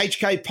 the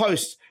HK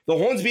Post, the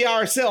Hornsby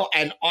RSL,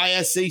 and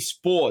ISC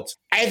Sports.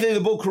 Anthony the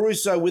Bull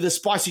Caruso with a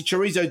spicy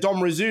chorizo, Dom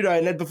Rizzuto.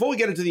 And then before we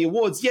get into the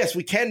awards, yes,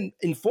 we can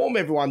inform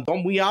everyone,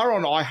 Dom, we are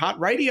on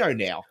iHeartRadio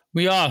now.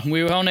 We are.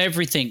 We're on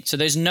everything. So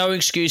there's no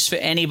excuse for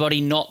anybody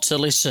not to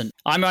listen.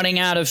 I'm running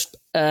out of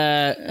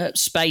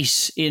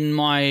space in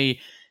my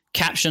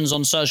captions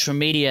on social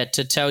media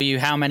to tell you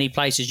how many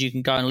places you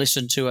can go and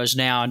listen to us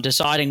now, and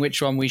deciding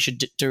which one we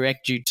should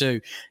direct you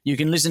to. You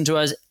can listen to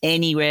us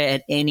anywhere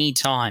at any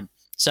time.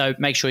 So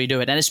make sure you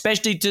do it. And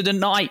especially to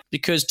tonight,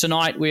 because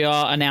tonight we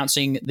are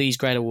announcing these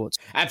great awards.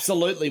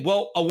 Absolutely.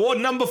 Well, award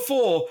number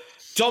 4,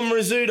 Dom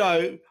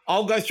Rizzuto.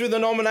 I'll go through the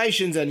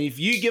nominations, and if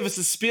you give us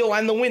a spiel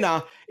and the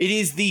winner, it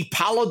is the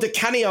Paolo Di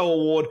Canio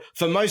Award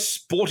for most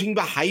sporting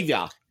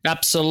behaviour.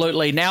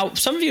 Absolutely. Now,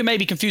 some of you may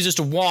be confused as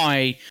to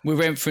why we're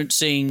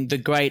referencing the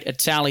great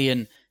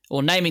Italian,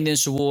 or naming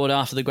this award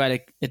after the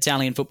great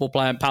Italian football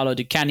player Paolo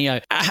Di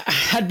Canio.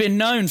 Had been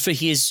known for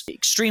his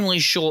extremely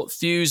short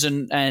fuse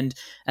and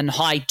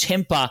high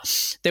temper.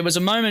 There was a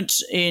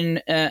moment in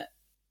a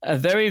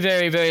very,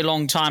 very, very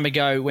long time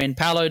ago when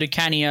Paolo Di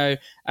Canio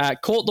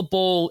caught the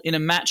ball in a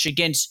match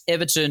against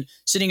Everton,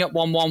 sitting at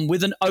 1-1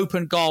 with an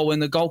open goal when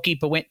the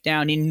goalkeeper went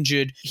down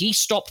injured. He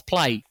stopped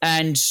play,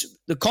 and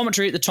the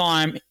commentary at the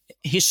time,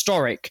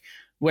 historic,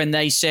 when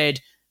they said,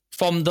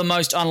 from the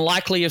most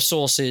unlikely of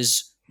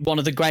sources, one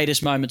of the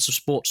greatest moments of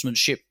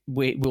sportsmanship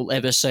we will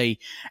ever see.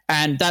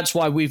 And that's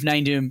why we've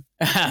named him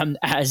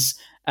as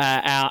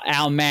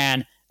our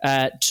man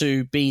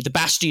to be the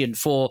bastion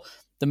for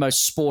the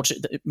most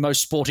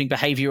sporting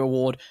behaviour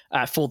award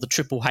for the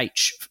Triple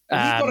H.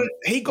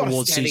 He got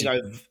a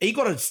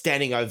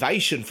standing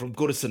ovation from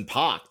Goodison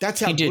Park.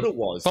 That's how good it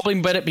was. He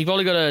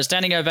probably got a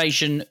standing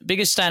ovation,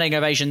 biggest standing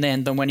ovation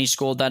then than when he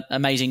scored that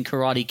amazing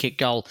karate kick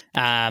goal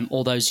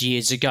all those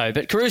years ago.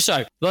 But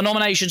Caruso, the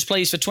nominations,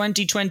 please, for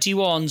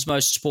 2021's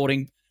most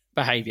sporting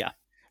behaviour.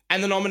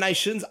 And the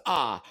nominations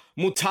are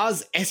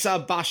Mutaz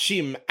Essa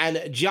Bashim and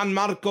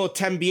Gianmarco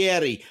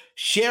Tambieri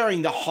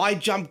sharing the high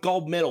jump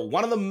gold medal,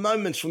 one of the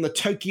moments from the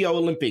Tokyo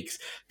Olympics.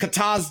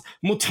 Qatar's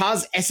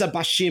Mutaz Essa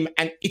Bashim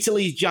and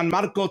Italy's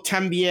Gianmarco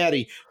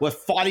Tambieri were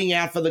fighting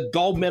out for the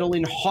gold medal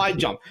in high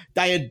jump.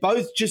 They had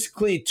both just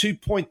cleared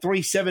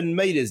 2.37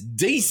 metres.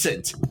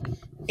 Decent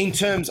in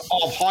terms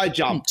of high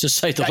jump, to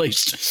say the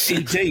least.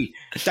 Indeed.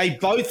 They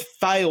both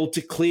failed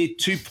to clear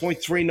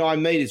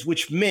 2.39 metres,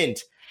 which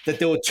meant that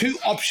there were two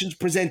options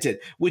presented,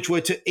 which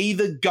were to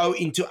either go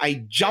into a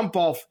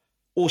jump-off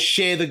or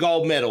share the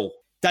gold medal.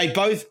 They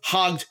both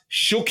hugged,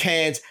 shook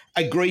hands,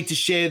 agreed to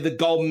share the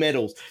gold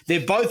medals.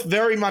 They're both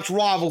very much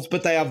rivals,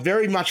 but they are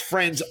very much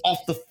friends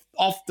off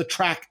the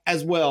track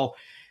as well.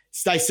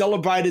 They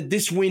celebrated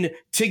this win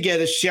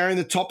together, sharing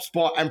the top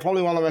spot, and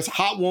probably one of the most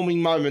heartwarming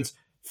moments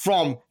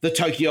from the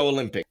Tokyo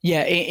Olympics.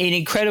 Yeah, an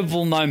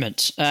incredible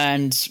moment,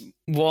 and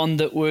one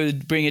that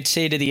would bring a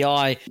tear to the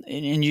eye.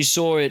 And you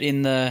saw it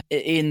in the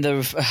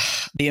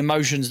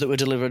emotions that were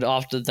delivered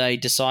after they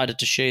decided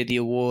to share the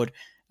award.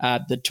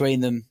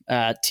 Between them,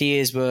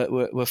 tears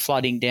were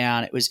flooding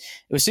down. It was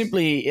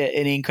simply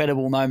an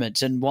incredible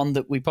moment, and one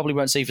that we probably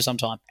won't see for some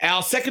time.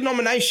 Our second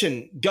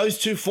nomination goes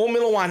to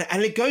Formula One,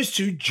 and it goes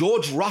to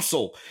George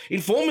Russell. In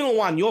Formula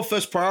One, your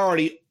first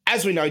priority,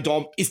 as we know,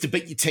 Dom, is to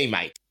beat your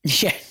teammate.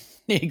 Yeah,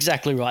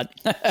 exactly right.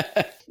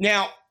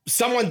 Now,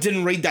 someone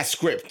didn't read that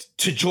script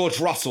to George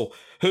Russell,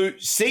 who,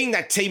 seeing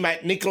that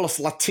teammate Nicholas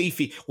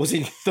Latifi was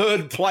in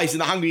third place in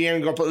the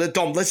Hungarian Grand Prix.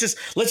 Dom, let's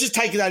just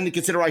take that into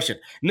consideration.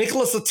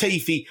 Nicholas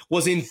Latifi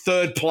was in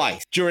third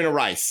place during a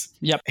race.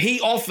 Yep.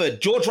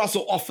 George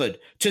Russell offered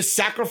to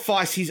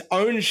sacrifice his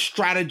own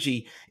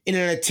strategy in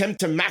an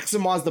attempt to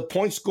maximize the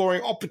point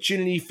scoring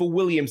opportunity for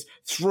Williams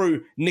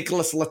through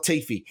Nicholas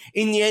Latifi.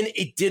 In the end,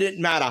 it didn't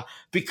matter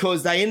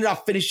because they ended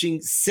up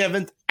finishing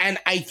 7th and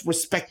 8th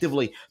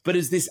respectively. But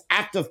it's this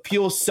act of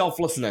pure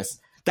selflessness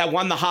that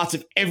won the hearts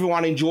of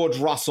everyone in George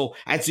Russell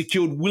and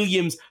secured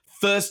Williams'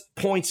 first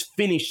points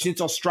finish since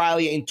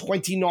Australia in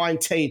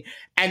 2019.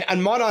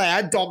 And might I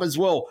add, Dom, as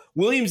well,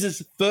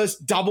 Williams'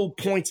 first double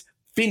points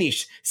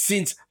finish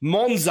since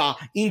Monza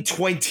in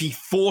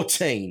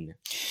 2014.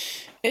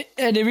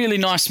 And a really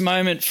nice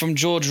moment from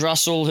George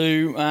Russell,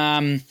 who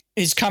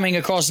is coming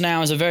across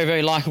now as a very,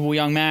 very likeable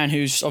young man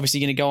who's obviously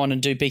going to go on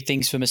and do big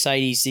things for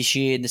Mercedes this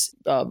year,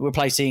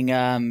 replacing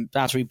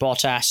Valtteri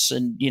Bottas.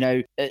 And,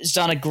 it's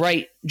done a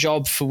great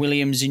job for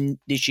Williams in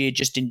this year,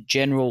 just in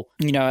general.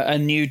 A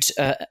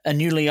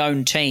newly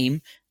owned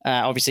team,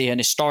 obviously an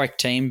historic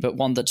team, but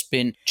one that's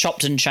been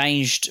chopped and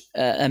changed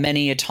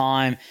many a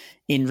time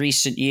in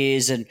recent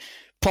years, and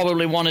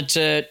probably wanted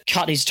to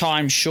cut his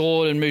time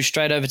short and move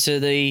straight over to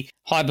the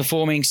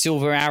high-performing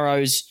Silver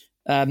Arrows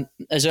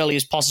as early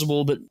as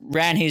possible, but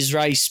ran his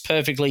race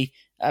perfectly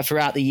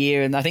throughout the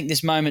year. And I think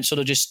this moment sort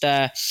of just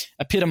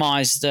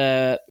epitomised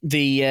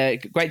the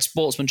great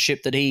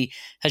sportsmanship that he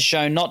has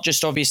shown, not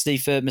just obviously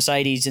for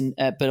Mercedes,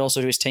 but also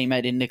to his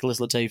teammate in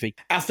Nicholas Latifi.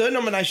 Our third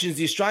nomination is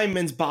the Australian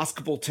men's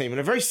basketball team, in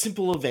a very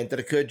simple event that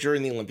occurred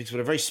during the Olympics, but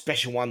a very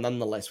special one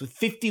nonetheless. With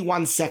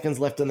 51 seconds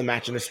left in the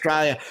match and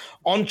Australia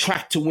on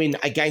track to win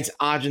against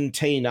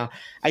Argentina,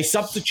 a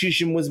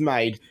substitution was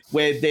made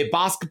where their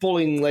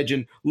basketballing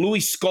legend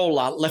Luis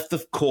Scola left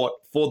the court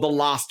for the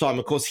last time.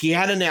 Of course, he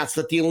had announced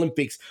that the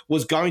Olympics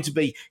was going to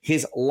be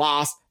his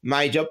last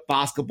major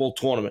basketball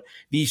tournament.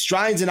 The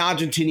Australians and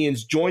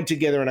Argentinians joined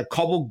together in a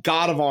cobbled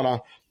guard of honor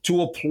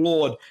to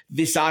applaud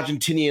this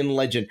Argentinian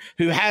legend,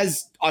 who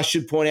has, I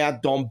should point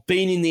out, Dom,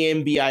 been in the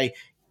NBA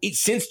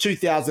since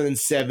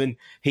 2007.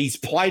 He's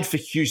played for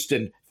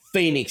Houston,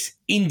 Phoenix,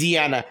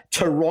 Indiana,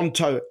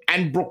 Toronto,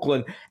 and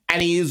Brooklyn.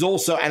 And he is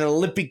also an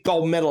Olympic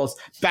gold medalist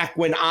back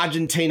when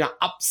Argentina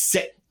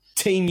upset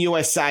Team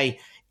USA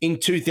in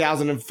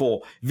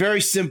 2004. Very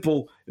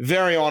simple,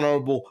 very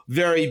honourable,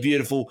 very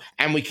beautiful,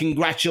 and we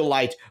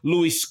congratulate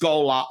Luis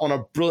Scola on a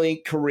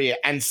brilliant career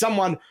and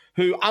someone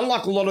who,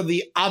 unlike a lot of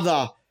the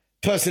other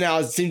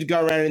personalities that seem to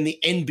go around in the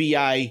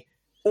NBA,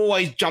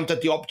 always jumped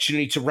at the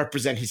opportunity to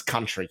represent his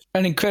country.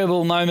 An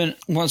incredible moment,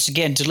 once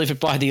again,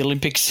 delivered by the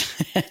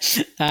Olympics.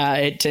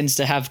 It tends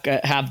to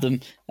have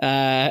them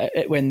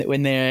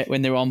when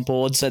they're on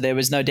board. So there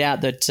was no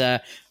doubt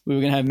that we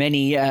were going to have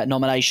many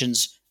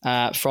nominations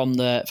from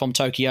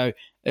Tokyo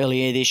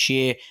earlier this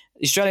year.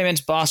 The Australian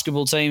men's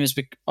basketball team has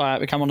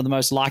become one of the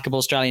most likeable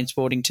Australian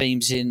sporting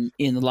teams in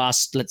the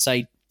last, let's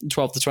say,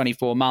 12 to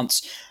 24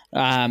 months.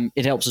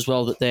 It helps as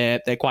well that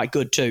they're quite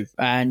good too,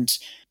 and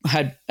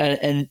had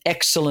an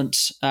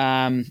excellent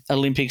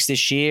Olympics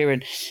this year.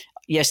 And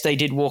yes, they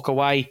did walk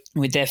away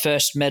with their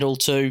first medal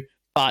too,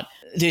 but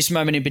this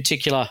moment in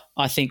particular,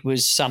 I think,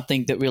 was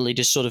something that really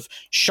just sort of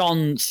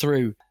shone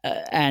through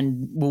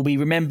and will be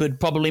remembered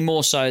probably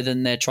more so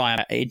than their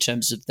triumph in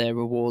terms of their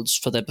rewards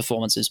for their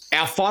performances.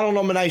 Our final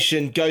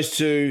nomination goes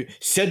to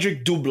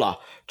Cedric Dubler.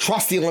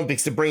 Trust the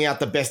Olympics to bring out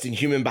the best in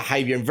human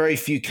behaviour, and very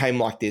few came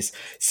like this.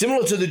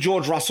 Similar to the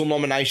George Russell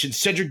nomination,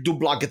 Cedric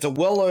Dubler gets a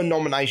well-earned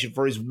nomination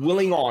for his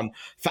willing on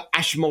for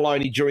Ash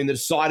Maloney during the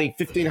deciding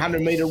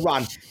 1,500-metre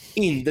run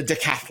in the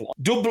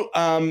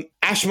decathlon.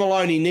 Ash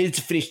Maloney needed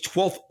to finish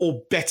 12th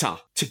or better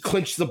to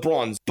clinch the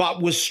bronze,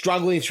 but was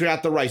struggling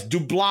throughout the race.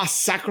 Dubler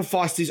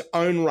sacrificed his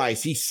own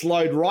race. He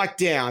slowed right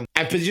down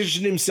and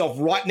positioned himself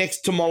right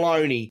next to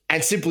Maloney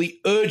and simply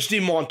urged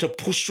him on to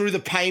push through the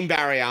pain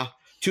barrier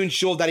to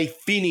ensure that he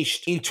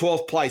finished in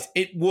 12th place.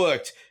 It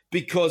worked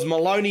because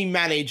Maloney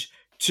managed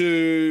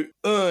to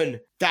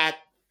earn that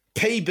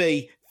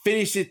PB,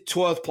 finished at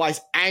 12th place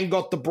and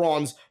got the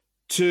bronze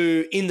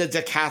in the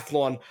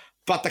decathlon.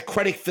 but the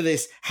credit for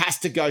this has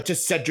to go to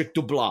Cedric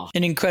Dubois.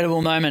 An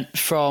incredible moment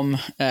from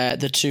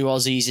the two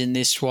Aussies in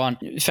this one.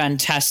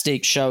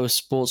 Fantastic show of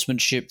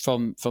sportsmanship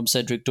from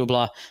Cedric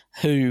Dubois,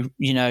 who,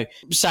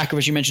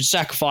 as you mentioned,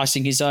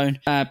 sacrificing his own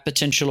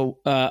potential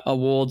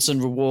awards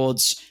and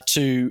rewards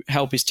to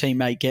help his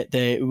teammate get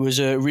there. It was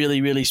a really,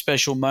 really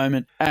special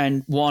moment,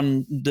 and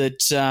one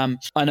that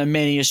I know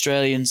many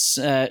Australians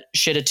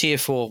shed a tear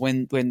for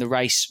when the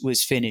race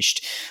was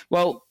finished.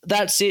 Well,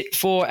 that's it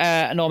for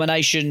our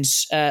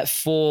nominations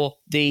for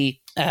the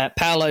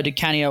Paolo Di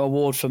Canio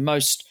Award for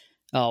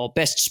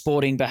best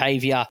sporting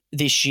behaviour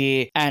this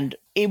year. And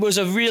it was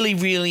a really,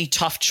 really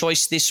tough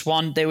choice, this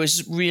one. There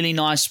was really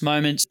nice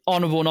moments.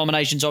 Honourable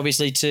nominations,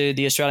 obviously, to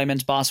the Australian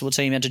men's basketball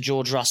team and to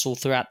George Russell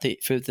throughout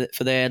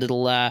for their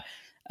little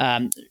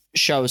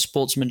show of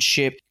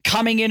sportsmanship.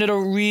 Coming in at a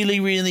really,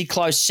 really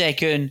close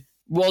second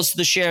was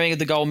the sharing of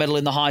the gold medal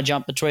in the high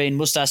jump between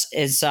Mustas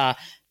Essa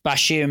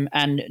Bashim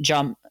and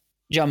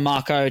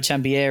Gianmarco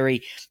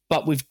Tambieri.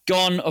 But we've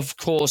gone, of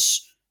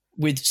course,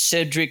 with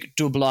Cedric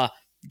Dubois,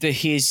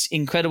 his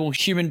incredible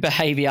human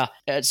behaviour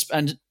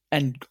and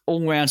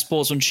all-round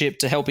sportsmanship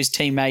to help his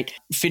teammate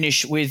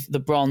finish with the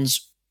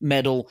bronze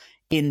medal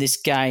in this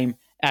game,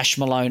 Ash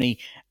Maloney.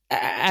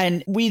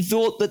 And we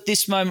thought that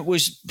this moment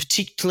was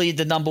particularly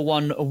the number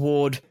one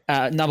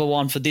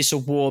for this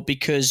award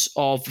because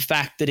of the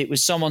fact that it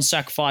was someone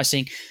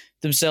sacrificing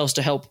themselves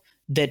to help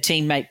their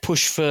teammate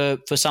push for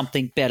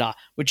something better,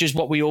 which is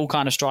what we all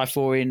kind of strive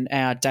for in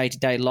our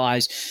day-to-day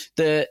lives.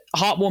 The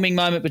heartwarming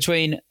moment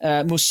between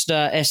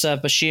Musta Essa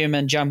Bashim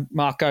and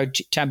Gianmarco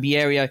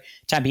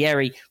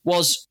Tambieri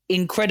was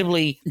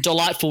incredibly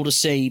delightful to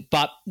see,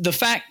 but the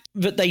fact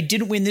that they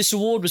didn't win this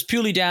award was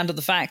purely down to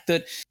the fact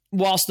that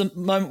whilst the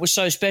moment was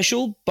so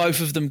special, both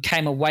of them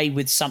came away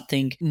with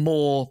something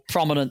more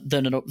prominent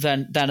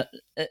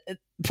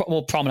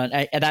more prominent,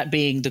 that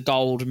being the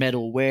gold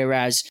medal,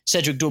 whereas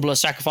Cedric Dubois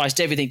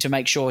sacrificed everything to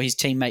make sure his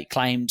teammate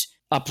claimed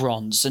a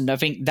bronze. And I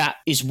think that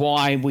is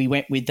why we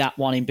went with that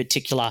one in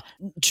particular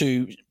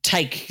to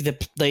take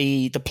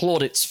the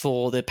plaudits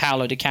for the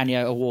Paolo Di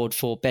Canio Award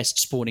for Best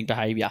Sporting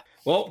Behaviour.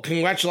 Well,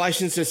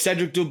 congratulations to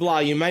Cedric Dubois.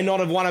 You may not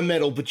have won a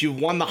medal, but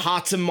you've won the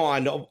hearts and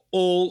mind of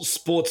all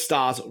sports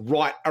stars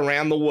right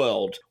around the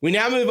world. We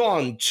now move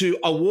on to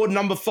award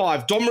number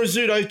 5. Dom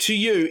Rizzuto, to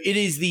you. It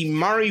is the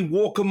Murray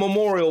Walker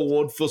Memorial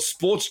Award for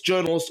Sports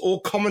Journalist or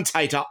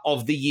Commentator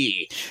of the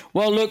Year.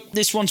 Well, look,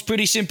 this one's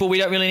pretty simple. We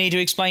don't really need to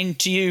explain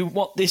to you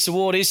what this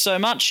award is so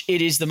much.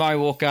 It is the Murray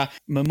Walker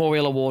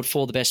Memorial Award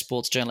for the Best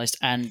Sports Journalist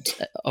and,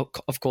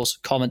 of course,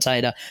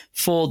 Commentator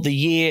for the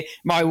year.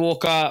 Murray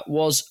Walker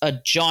was a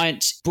giant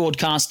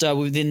broadcaster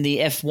within the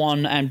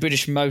F1 and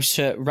British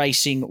motor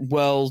racing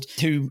world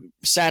who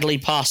sadly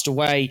passed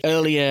away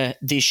earlier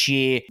this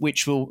year,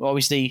 which will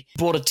obviously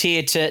brought a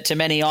tear to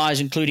many eyes,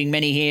 including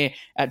many here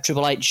at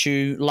Triple H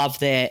who love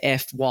their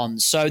F1.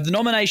 So the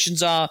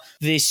nominations are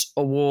this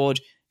award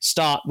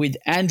start with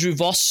Andrew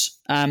Voss.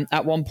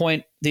 At one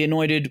point, the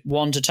anointed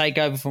one to take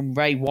over from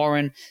Ray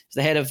Warren,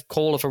 the head of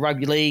caller for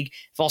rugby league.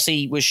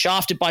 Vossi was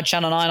shafted by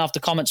Channel 9 after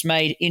comments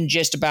made in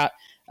jest about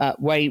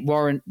Ray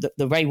Warren.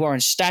 The Ray Warren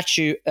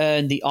statue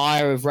earned the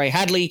ire of Ray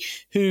Hadley,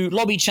 who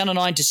lobbied Channel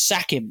 9 to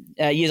sack him.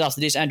 Years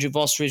after this, Andrew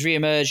Voss has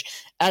re-emerged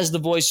as the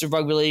voice of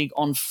rugby league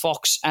on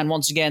Fox, and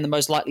once again, the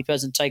most likely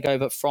person to take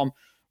over from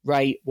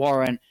Ray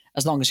Warren,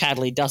 as long as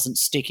Hadley doesn't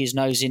stick his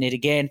nose in it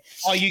again.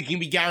 Oh, you can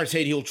be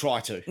guaranteed he'll try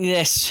to.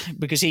 Yes,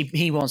 because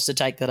he wants to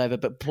take that over.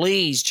 But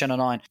please, Channel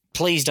 9,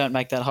 please don't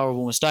make that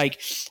horrible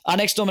mistake. Our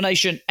next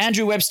nomination,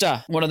 Andrew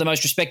Webster, one of the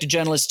most respected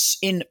journalists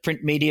in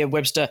print media.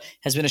 Webster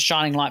has been a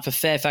shining light for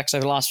Fairfax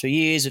over the last few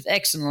years, an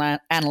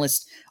excellent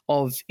analyst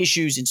of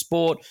issues in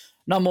sport,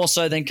 none more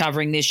so than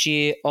covering this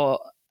year of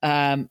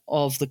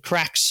the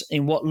cracks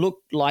in what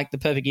looked like the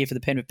perfect year for the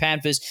Penrith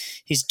Panthers.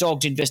 His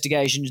dogged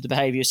investigation into the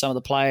behaviour of some of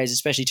the players,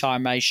 especially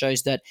Tyrone May,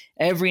 shows that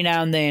every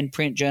now and then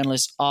print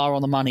journalists are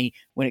on the money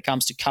when it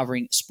comes to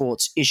covering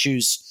sports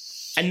issues.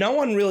 And no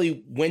one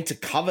really went to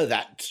cover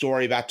that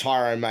story about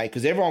Tyrone May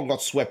because everyone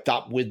got swept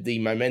up with the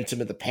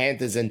momentum of the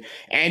Panthers, and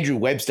Andrew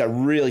Webster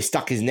really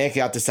stuck his neck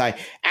out to say,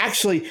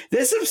 actually,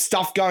 there's some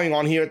stuff going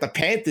on here at the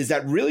Panthers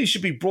that really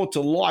should be brought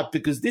to light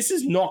because this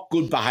is not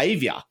good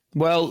behaviour.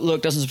 Well,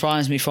 look, doesn't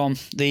surprise me from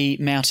the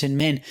Mountain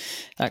Men.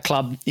 That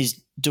club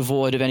is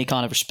devoid of any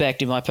kind of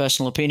respect, in my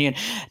personal opinion.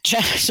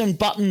 Jason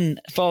Button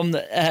from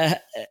the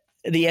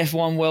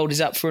F1 world is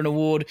up for an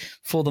award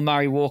for the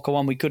Murray Walker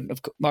one.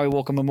 Murray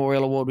Walker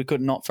Memorial Award. We could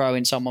not throw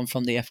in someone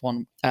from the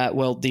F1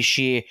 world this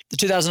year. The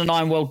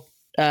 2009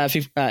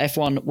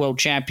 F1 world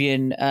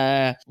champion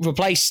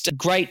replaced a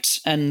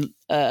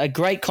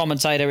great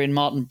commentator in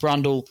Martin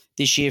Brundle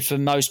this year for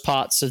most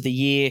parts of the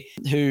year,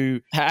 who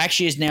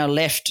actually has now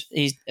left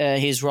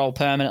his role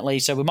permanently.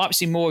 So we might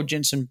see more of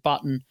Jenson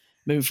Button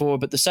moving forward,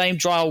 but the same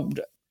dry old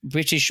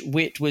British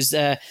wit was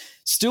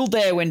still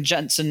there when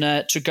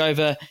Jenson took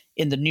over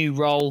in the new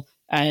role,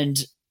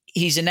 and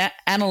he's an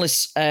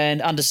analyst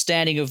and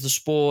understanding of the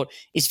sport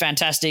is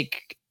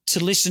fantastic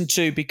to listen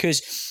to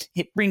because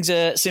it brings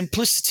a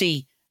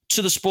simplicity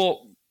to the sport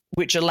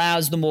which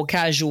allows the more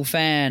casual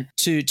fan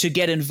to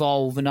get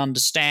involved and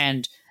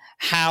understand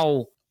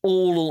how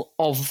all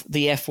of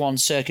the F1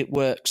 circuit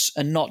works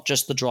and not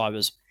just the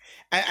drivers.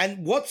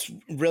 And what's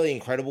really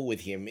incredible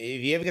with him,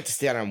 if you ever get to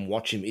sit down and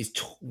watch him, is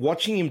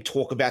watching him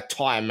talk about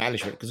tyre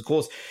management. Because, of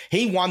course,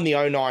 he won the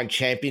 2009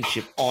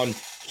 championship on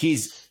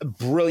his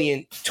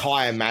brilliant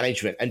tyre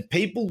management. And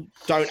people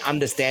don't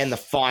understand the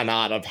fine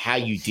art of how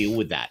you deal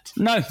with that.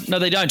 No,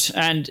 they don't.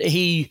 And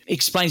he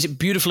explains it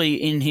beautifully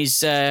in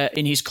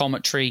his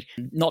commentary,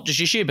 not just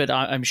this year, but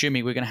I'm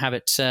assuming we're going to have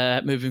it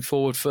moving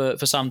forward for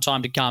some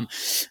time to come.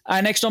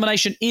 Our next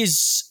nomination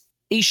is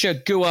Isha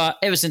Guha.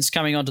 Ever since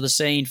coming onto the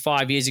scene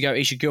 5 years ago,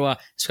 Isha Guha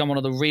has become one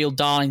of the real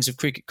darlings of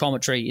cricket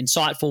commentary.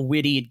 Insightful,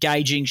 witty,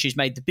 engaging. She's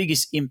made the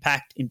biggest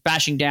impact in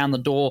bashing down the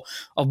door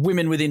of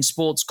women within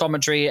sports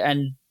commentary,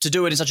 and to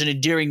do it in such an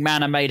endearing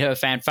manner made her a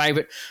fan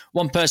favourite.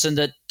 One person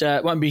that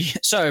won't be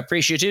so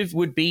appreciative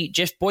would be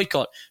Jeff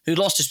Boycott, who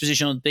lost his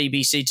position on the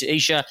BBC to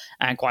Isha,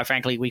 and quite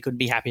frankly, we couldn't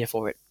be happier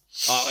for it.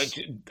 Oh,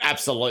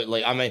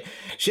 absolutely. I mean,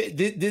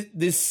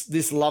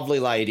 this lovely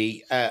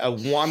lady, a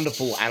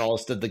wonderful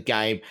analyst of the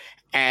game,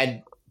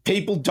 and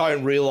people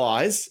don't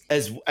realise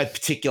as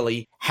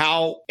particularly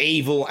how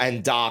evil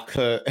and dark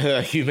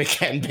her humour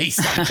can be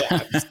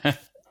sometimes.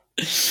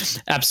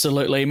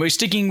 Absolutely. And we're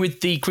sticking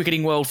with the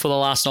cricketing world for the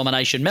last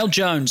nomination. Mel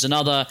Jones,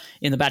 another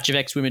in the batch of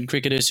ex-women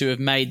cricketers who have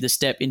made the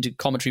step into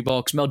commentary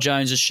box. Mel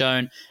Jones has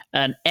shown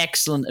an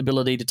excellent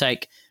ability to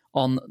take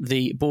on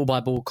the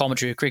ball-by-ball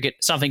commentary of cricket,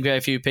 something very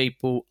few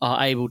people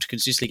are able to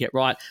consistently get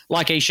right.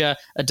 Like Isha,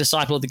 a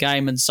disciple of the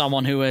game and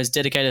someone who has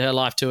dedicated her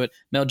life to it,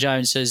 Mel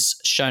Jones has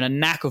shown a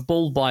knack of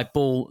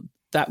ball-by-ball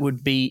that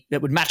would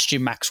match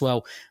Jim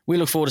Maxwell. We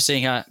look forward to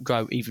seeing her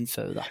grow even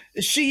further.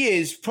 She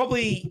is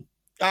probably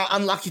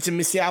unlucky to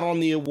miss out on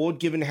the award,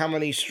 given how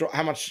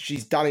much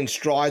she's done in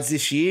strides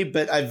this year,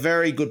 but a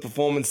very good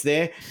performance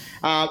there.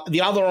 The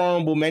other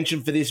honourable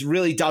mention for this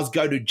really does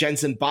go to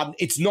Jenson Button.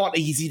 It's not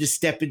easy to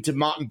step into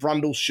Martin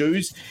Brundle's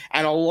shoes,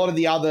 and a lot of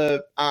the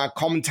other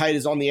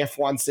commentators on the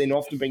F1 scene have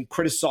often been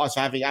criticised for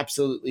having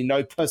absolutely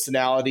no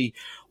personality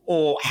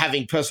or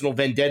having personal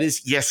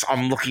vendettas. Yes,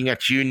 I'm looking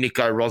at you,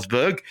 Nico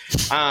Rosberg.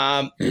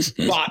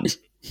 But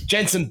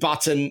Jenson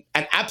Button,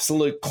 an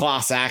absolute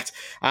class act.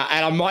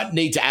 And I might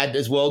need to add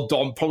as well,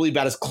 Dom, probably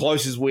about as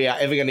close as we are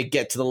ever going to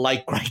get to the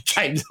late, great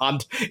James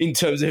Hunt in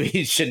terms of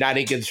his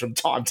shenanigans from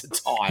time to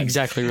time.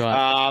 Exactly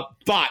right.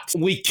 But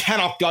we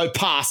cannot go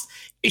past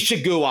Isha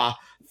Guha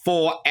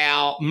for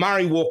our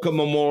Murray Walker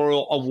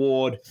Memorial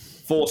Award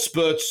for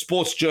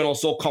Sports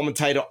Journalist or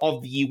Commentator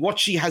of the Year. What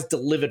she has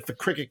delivered for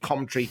cricket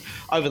commentary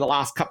over the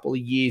last couple of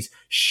years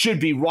should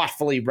be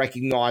rightfully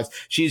recognised.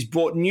 She has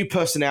brought new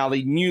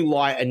personality, new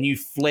light, and new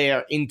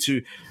flair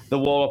into the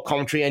world of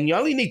commentary. And you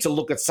only need to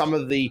look at some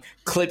of the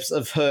clips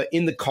of her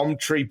in the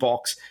commentary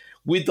box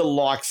with the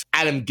likes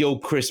Adam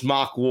Gilchrist,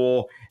 Mark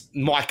Waugh,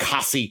 Mike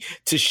Hussey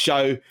to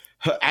show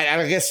her, and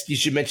I guess you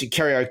should mention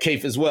Kerry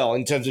O'Keefe as well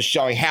in terms of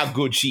showing how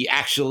good she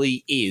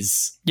actually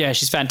is. Yeah,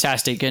 she's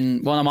fantastic,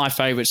 and one of my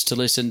favourites to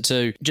listen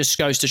to. Just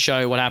goes to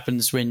show what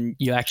happens when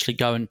you actually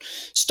go and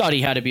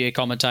study how to be a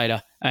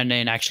commentator and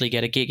then actually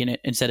get a gig in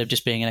it instead of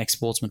just being an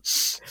ex-sportsman.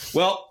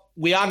 Well,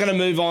 we are going to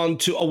move on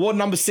to award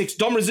number 6.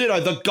 Dom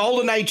Rizzuto, the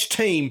Golden Age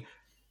team.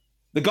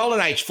 The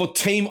Golden Age for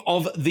Team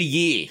of the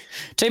Year.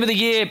 Team of the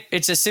Year,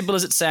 it's as simple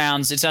as it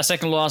sounds. It's our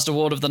second last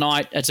award of the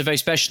night. It's a very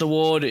special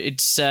award.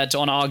 It's to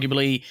honour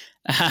arguably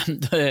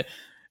I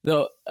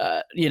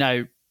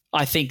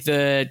think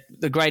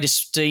the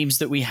greatest teams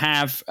that we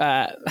have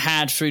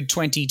had through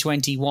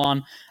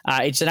 2021.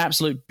 It's an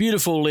absolute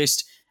beautiful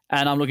list,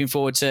 and I'm looking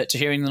forward to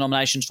hearing the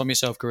nominations from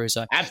yourself,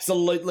 Caruso.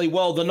 Absolutely.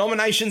 Well, the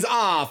nominations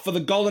are for the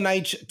Golden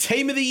Age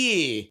Team of the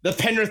Year, the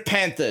Penrith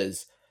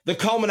Panthers. The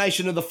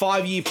culmination of the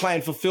 5-year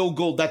plan for Phil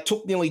Gould that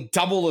took nearly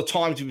double the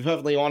time, to be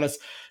perfectly honest.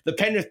 The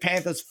Penrith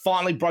Panthers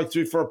finally broke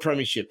through for a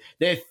premiership.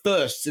 Their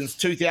first since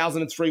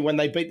 2003 when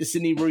they beat the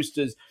Sydney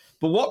Roosters.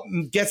 But what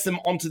gets them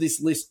onto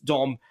this list,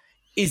 Dom,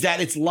 is that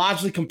it's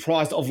largely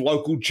comprised of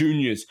local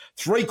juniors.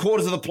 3/4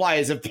 of the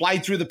players have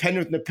played through the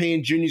Penrith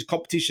Nepean Juniors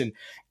competition,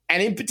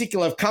 and in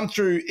particular have come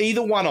through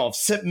either one of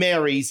St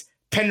Mary's,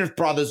 Penrith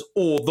Brothers,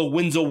 or the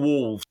Windsor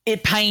Wolves.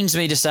 It pains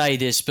me to say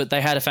this, but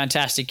they had a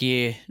fantastic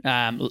year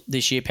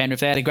this year, Penrith.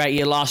 They had a great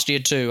year last year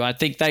too. I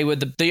think they were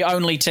the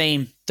only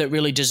team that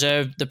really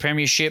deserved the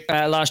premiership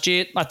last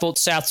year. I thought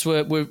Souths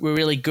were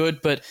really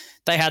good, but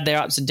they had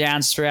their ups and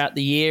downs throughout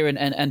the year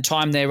and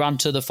timed their run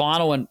to the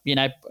final, and,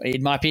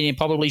 in my opinion,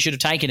 probably should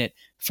have taken it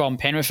from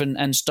Penrith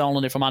and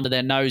stolen it from under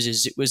their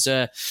noses. It was,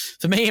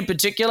 for me in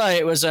particular,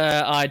 it was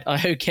a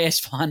who cares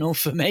final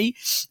for me.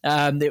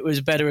 It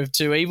was better of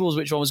two evils,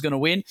 which one was going to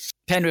win.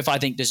 Penrith, I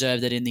think,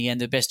 deserved it in the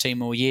end, the best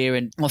team all year.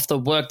 And off the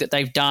work that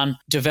they've done,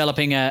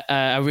 developing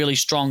a really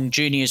strong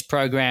juniors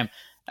program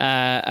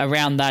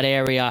around that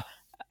area,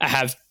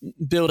 have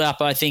built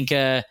up, I think,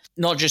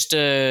 not just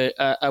a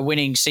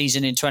winning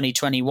season in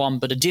 2021,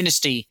 but a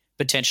dynasty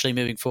potentially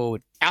moving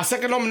forward. Our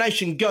second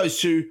nomination goes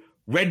to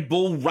Red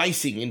Bull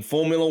Racing in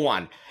Formula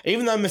One.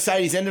 Even though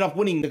Mercedes ended up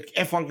winning the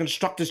F1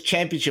 Constructors'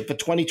 Championship for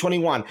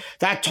 2021,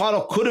 that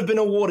title could have been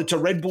awarded to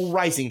Red Bull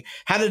Racing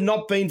had it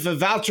not been for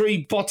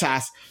Valtteri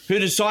Bottas, who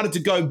decided to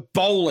go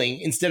bowling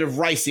instead of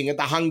racing at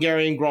the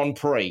Hungarian Grand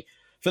Prix.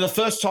 For the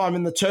first time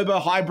in the turbo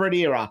hybrid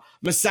era,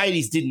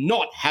 Mercedes did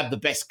not have the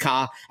best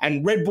car,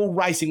 and Red Bull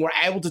Racing were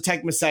able to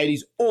take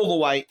Mercedes all the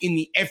way in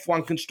the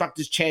F1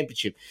 Constructors'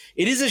 Championship.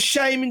 It is a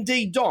shame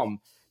indeed, Dom,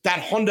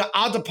 that Honda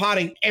are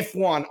departing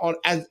F1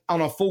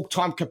 on a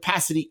full-time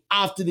capacity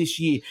after this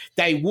year.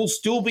 They will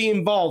still be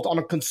involved on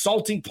a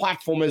consulting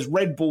platform as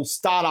Red Bull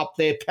start up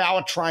their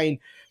powertrain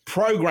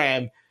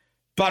program.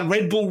 But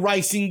Red Bull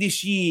Racing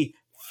this year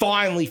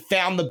finally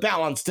found the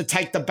balance to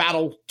take the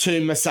battle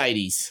to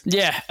Mercedes.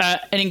 Yeah,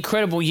 an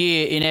incredible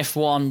year in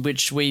F1,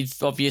 which we've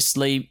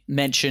obviously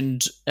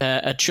mentioned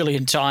a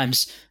trillion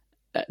times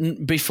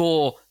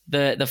before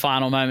the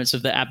final moments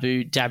of the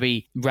Abu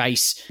Dhabi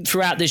race.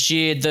 Throughout this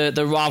year,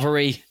 the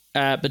rivalry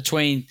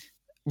between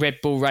Red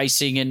Bull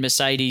Racing and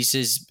Mercedes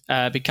has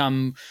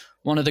become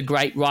one of the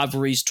great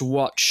rivalries to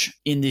watch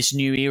in this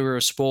new era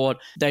of sport.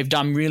 They've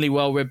done really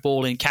well, Red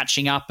Bull, in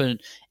catching up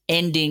and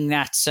ending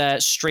that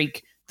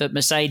streak that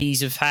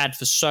Mercedes have had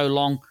for so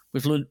long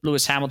with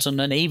Lewis Hamilton,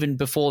 and even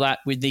before that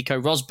with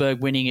Nico Rosberg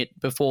winning it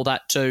before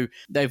that too.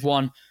 They've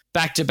won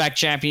back-to-back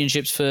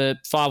championships for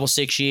 5 or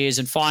 6 years,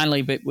 and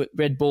finally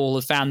Red Bull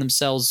have found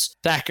themselves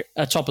back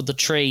atop of the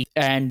tree,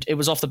 and it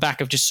was off the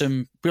back of just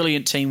some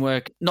brilliant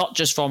teamwork, not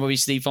just from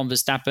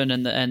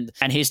Verstappen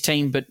and his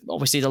team, but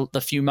obviously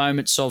the few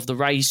moments of the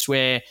race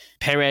where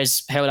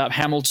Perez held up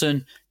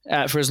Hamilton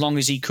for as long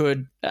as he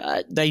could.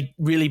 They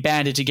really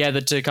banded together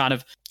to kind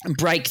of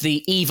break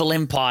the evil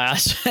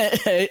empire's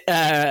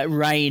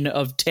reign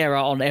of terror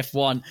on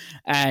F1,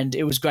 and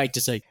it was great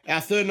to see.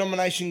 Our third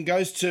nomination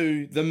goes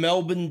to the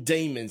Melbourne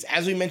Demons.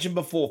 As we mentioned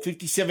before,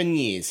 57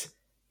 years.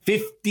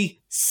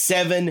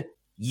 57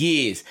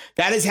 years.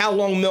 That is how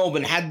long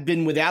Melbourne had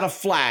been without a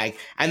flag,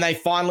 and they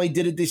finally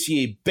did it this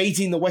year,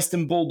 beating the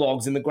Western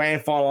Bulldogs in the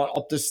grand final at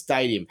Optus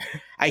Stadium.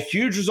 A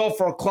huge result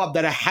for a club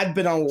that had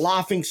been a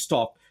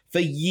laughingstock for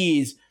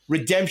years.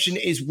 Redemption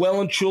is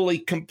well and truly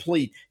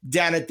complete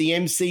down at the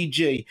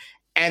MCG.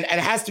 And it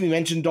has to be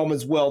mentioned, Dom,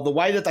 as well, the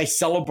way that they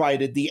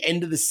celebrated the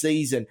end of the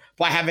season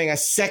by having a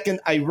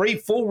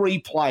full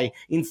replay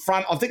in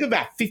front, I think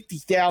about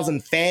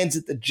 50,000 fans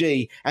at the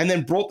G, and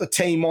then brought the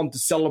team on to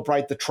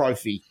celebrate the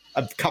trophy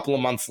a couple of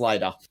months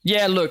later.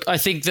 Yeah, look, I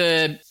think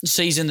the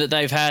season that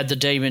they've had, the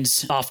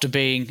Demons, after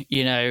being,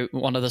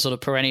 one of the sort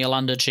of perennial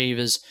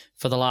underachievers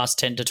for the last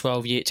 10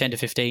 to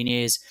 15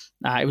 years,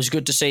 it was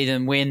good to see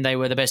them win. They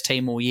were the best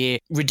team all year.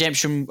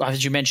 Redemption,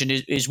 as you mentioned,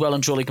 is well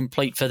and truly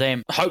complete for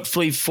them.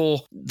 Hopefully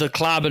for the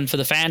club and for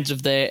the fans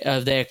of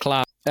their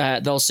club,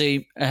 they'll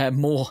see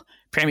more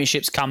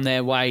premierships come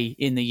their way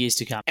in the years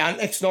to come. Our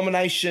next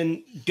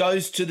nomination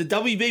goes to the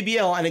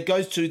WBBL, and it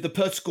goes to the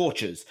Perth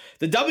Scorchers.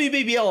 The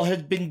WBBL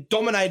had been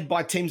dominated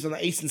by teams on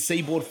the Eastern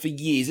Seaboard for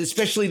years,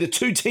 especially the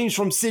two teams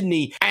from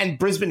Sydney and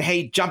Brisbane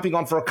Heat jumping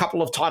on for a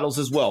couple of titles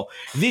as well.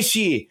 This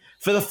year,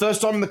 for the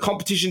first time in the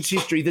competition's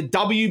history, the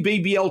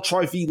WBBL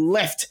trophy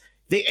left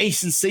the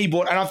Eastern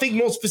Seaboard, and I think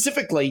more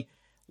specifically,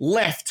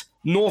 left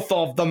north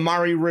of the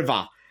Murray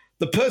River.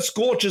 The Perth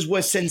Scorchers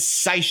were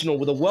sensational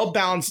with a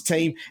well-balanced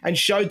team and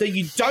showed that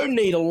you don't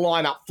need a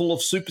lineup full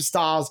of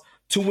superstars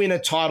to win a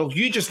title.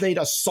 You just need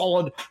a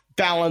solid,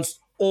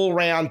 balanced,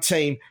 all-round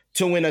team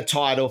to win a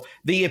title.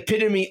 The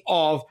epitome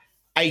of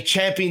a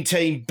champion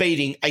team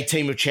beating a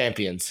team of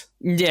champions.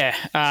 Yeah,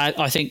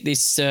 I think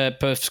this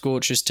Perth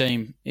Scorchers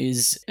team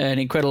is an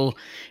incredible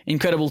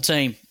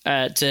team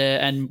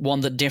and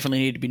one that definitely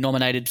needed to be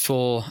nominated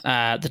for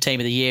the Team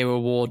of the Year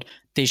award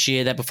this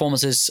year. Their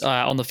performances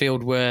on the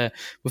field were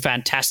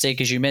fantastic.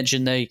 As you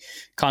mentioned, they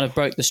kind of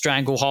broke the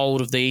stranglehold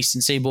of the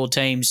Eastern Seaboard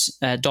teams'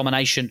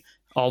 domination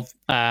of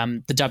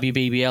the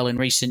WBBL in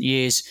recent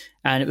years,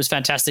 and it was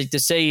fantastic to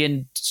see.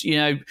 And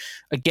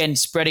again,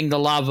 spreading the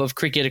love of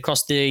cricket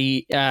across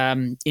the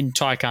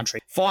entire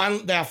country.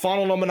 Our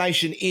final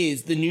nomination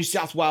is the New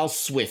South Wales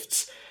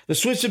Swifts. The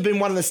Swifts have been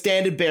one of the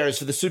standard bearers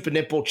for the Super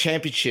Netball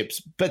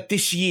Championships, but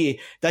this year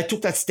they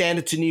took that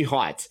standard to new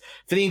heights.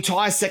 For the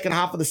entire second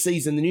half of the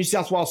season, the New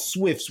South Wales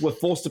Swifts were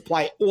forced to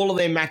play all of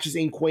their matches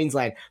in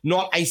Queensland,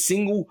 not a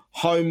single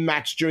home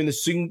match during the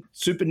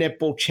Super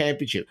Netball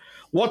Championship.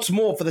 What's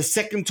more, for the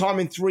second time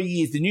in 3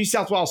 years, the New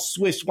South Wales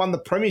Swifts won the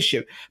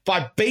premiership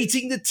by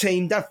beating the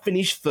team that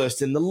finished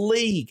first in the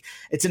league.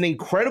 It's an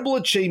incredible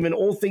achievement,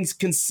 all things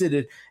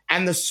considered,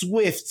 and the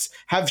Swifts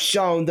have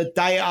shown that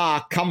they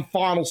are, come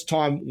finals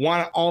time,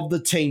 one of the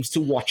teams to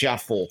watch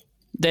out for.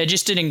 They're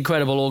just an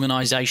incredible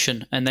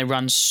organisation, and they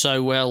run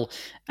so well,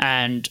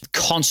 and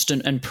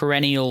constant and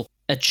perennial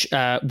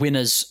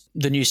winners,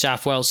 the New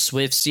South Wales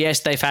Swifts.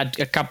 Yes, they've had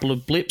a couple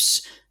of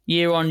blips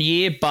year on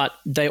year, but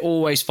they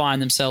always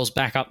find themselves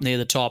back up near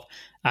the top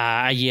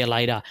a year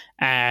later.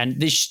 And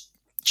this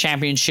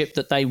championship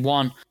that they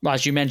won,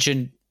 as you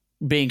mentioned,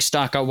 being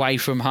stuck away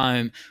from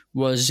home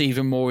was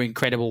even more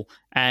incredible.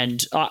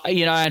 And,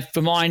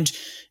 for mine,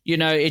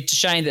 it's a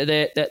shame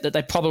that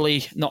they're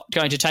probably not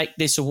going to take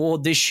this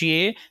award this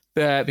year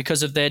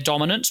because of their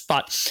dominance.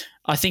 But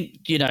I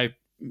think,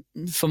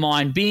 for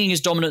mine, being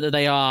as dominant that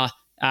they are,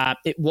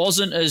 it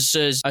wasn't as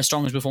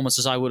strong as performance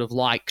as I would have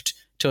liked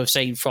to have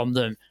seen from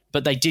them.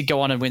 But they did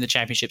go on and win the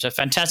championship. So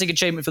fantastic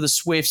achievement for the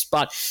Swifts,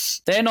 but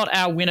they're not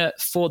our winner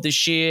for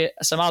this year.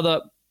 Some other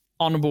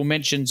honourable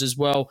mentions as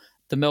well.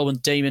 The Melbourne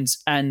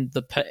Demons and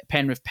the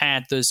Penrith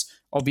Panthers.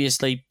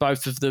 Obviously,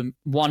 both of them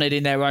won it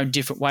in their own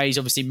different ways.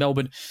 Obviously,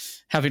 Melbourne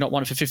having not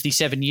won it for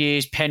 57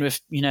 years.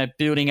 Penrith,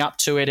 building up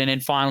to it and then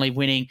finally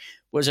winning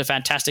was a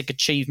fantastic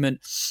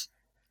achievement.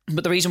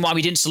 But the reason why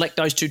we didn't select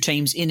those two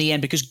teams in the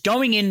end, because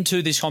going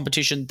into this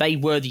competition, they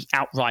were the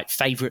outright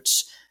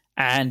favourites.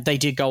 And they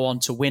did go on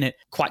to win it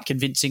quite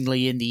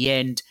convincingly in the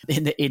end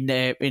in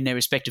their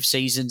respective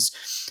seasons.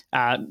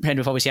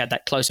 Penrith obviously had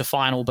that closer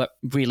final, but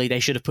really they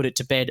should have put it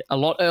to bed a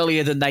lot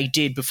earlier than they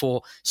did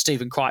before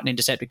Stephen Crichton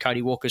intercepted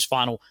Cody Walker's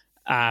final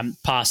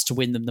pass to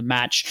win them the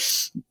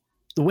match.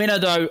 The winner,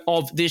 though,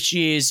 of this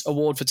year's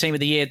award for Team of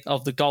the Year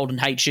of the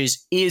Golden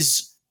H's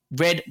is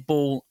Red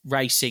Bull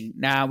Racing.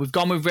 Now, we've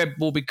gone with Red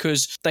Bull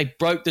because they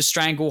broke the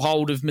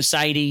stranglehold of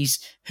Mercedes,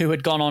 who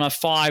had gone on a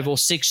 5 or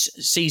 6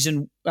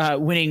 season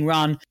winning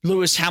run.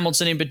 Lewis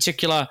Hamilton, in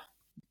particular,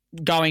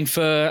 going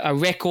for a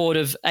record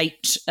of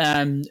 8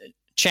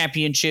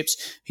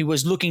 championships. He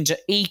was looking to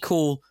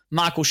equal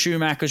Michael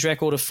Schumacher's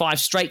record of 5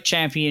 straight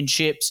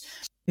championships.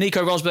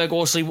 Nico Rosberg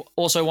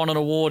also won an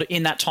award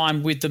in that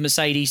time with the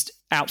Mercedes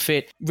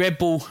outfit. Red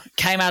Bull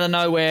came out of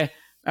nowhere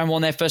and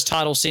won their first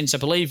title since, I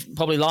believe,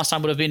 probably last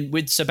time would have been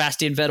with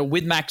Sebastian Vettel,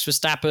 with Max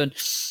Verstappen,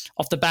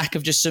 off the back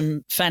of just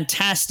some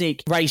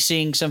fantastic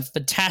racing, some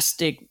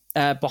fantastic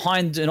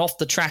behind and off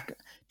the track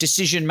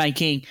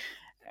decision-making,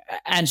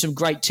 and some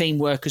great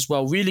teamwork as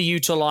well, really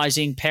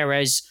utilising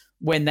Perez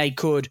when they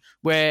could,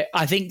 where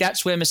I think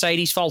that's where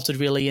Mercedes faltered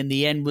really in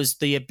the end, was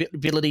the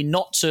ability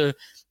not to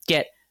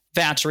get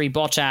Valtteri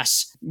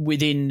Bottas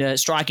within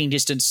striking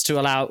distance to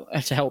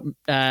help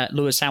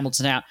Lewis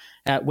Hamilton out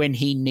when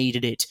he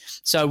needed it.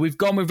 So we've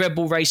gone with Red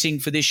Bull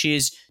Racing for this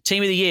year's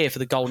Team of the Year for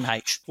the Golden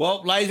H.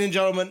 Well, ladies and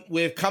gentlemen,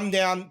 we've come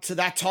down to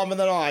that time of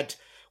the night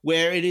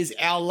where it is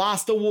our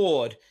last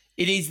award.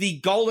 It is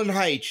the Golden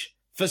H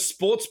for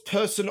Sports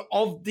Person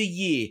of the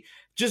Year.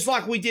 Just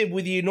like we did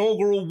with the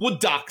inaugural Wood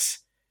Ducks,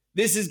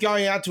 this is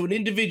going out to an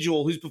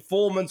individual whose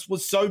performance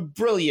was so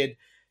brilliant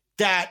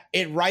that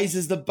it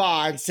raises the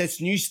bar and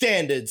sets new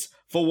standards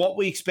for what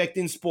we expect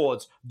in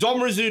sports. Dom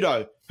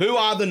Rizzuto, who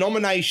are the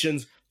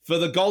nominations for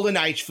the Golden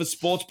H for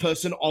Sports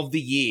Person of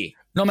the Year?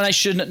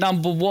 Nomination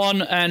number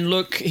 1, and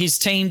look, his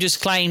team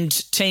just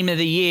claimed Team of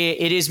the Year.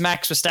 It is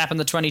Max Verstappen,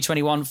 the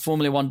 2021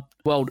 Formula One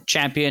World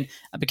Champion,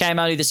 and became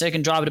only the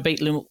second driver to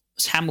beat Lewis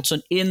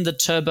Hamilton in the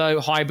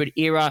turbo hybrid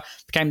era,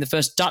 became the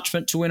first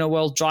Dutchman to win a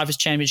World Drivers'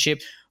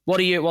 Championship. What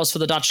a year it was for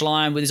the Dutch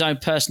Lion, with his own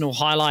personal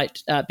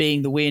highlight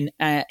being the win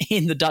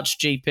in the Dutch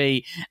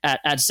GP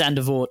at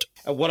Zandvoort.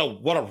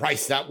 What a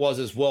race that was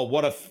as well.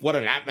 What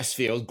an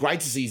atmosphere. It was great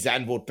to see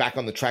Zandvoort back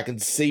on the track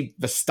and see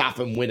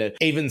Verstappen win it,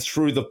 even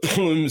through the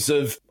plumes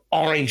of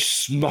orange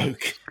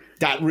smoke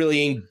that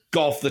really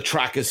engulfed the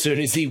track as soon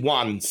as he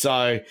won.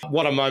 So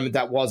what a moment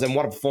that was, and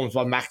what a performance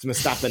by Max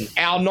Verstappen.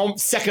 Our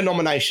second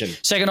nomination.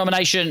 Second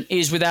nomination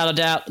is without a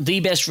doubt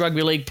the best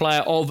rugby league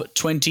player of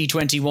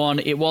 2021.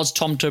 It was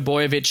Tom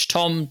Trbojevic.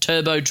 Tom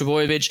Turbo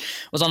Trbojevic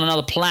was on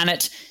another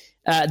planet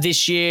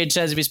this year in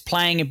terms of his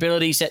playing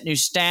ability, set new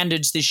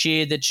standards this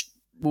year that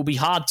will be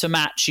hard to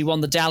match. He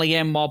won the Dally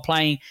M while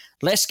playing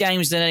less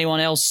games than anyone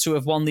else to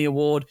have won the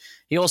award.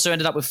 He also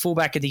ended up with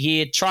Fullback of the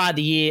Year, Try of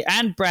the Year,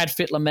 and Brad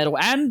Fittler medal,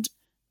 and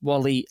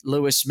Wally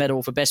Lewis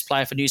medal for Best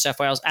Player for New South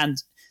Wales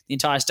and the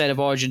entire State of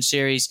Origin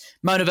series.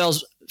 Mona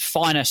Vale's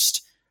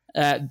finest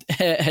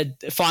had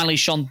finally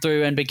shone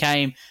through and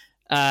became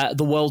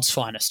the world's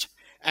finest.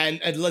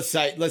 And let's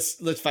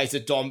face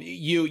it, Dom,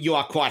 you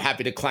are quite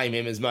happy to claim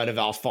him as Mona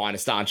Vale's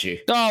finest, aren't you?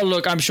 Oh,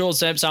 look, I'm sure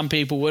some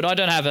people would. I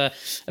don't have a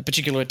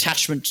particular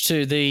attachment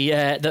to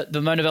the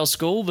Mona Vale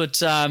school,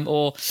 but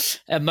or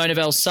Mona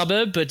Vale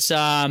suburb, but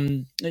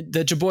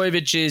the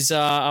Trbojevics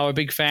are a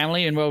big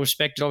family and well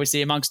respected,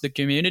 obviously, amongst the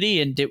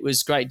community, and it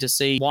was great to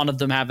see one of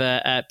them have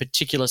a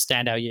particular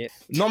standout year.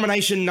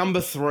 Nomination number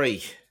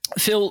 3.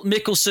 Phil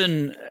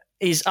Mickelson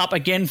is up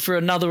again for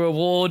another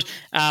award.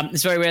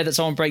 It's very rare that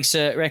someone breaks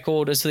a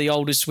record as the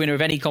oldest winner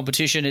of any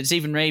competition. It's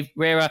even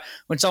rarer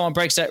when someone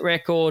breaks that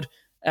record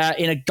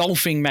in a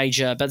golfing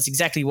major, but it's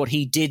exactly what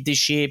he did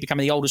this year,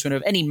 becoming the oldest winner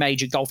of any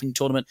major golfing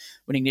tournament,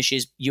 winning this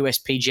year's US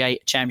PGA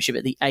Championship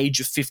at the age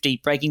of 50,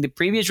 breaking the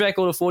previous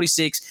record of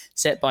 46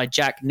 set by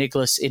Jack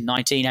Nicklaus in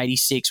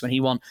 1986 when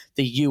he won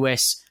the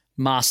US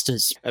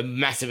Masters. A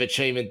massive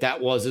achievement that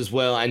was as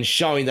well, and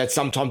showing that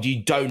sometimes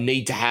you don't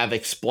need to have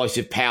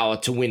explosive power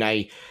to win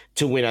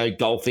a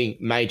golfing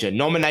major.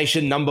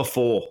 Nomination number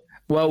 4.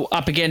 Well,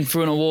 up again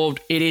for an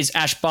award, it is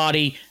Ash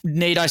Barty.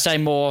 Need I say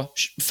more?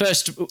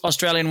 First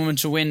Australian woman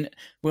to win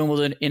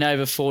Wimbledon in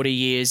over 40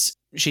 years.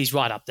 she's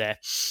right up there.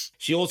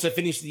 She also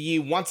finished the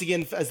year once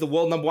again as the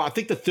world number one. I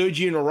think the third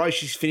year in a row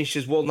she's finished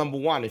as world number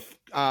one,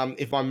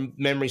 if my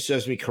memory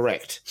serves me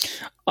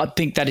correct. I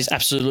think that is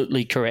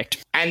absolutely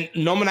correct. And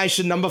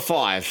nomination number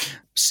 5.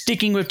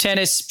 Sticking with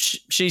tennis,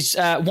 she's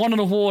won an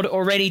award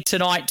already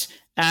tonight,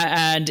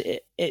 and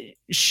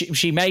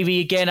she may be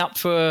again up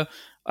for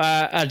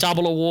a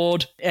double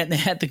award at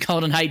the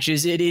Golden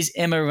H's. It is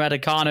Emma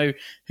Raducanu,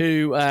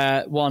 who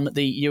won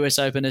the US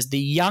Open as the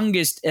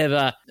youngest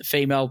ever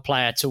female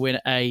player to win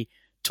a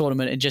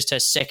tournament in just her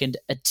second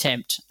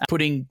attempt,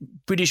 putting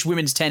British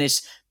women's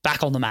tennis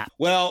back on the map.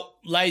 Well,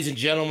 ladies and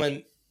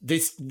gentlemen,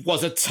 this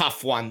was a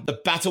tough one. The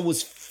battle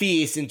was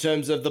fierce in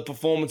terms of the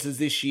performances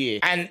this year.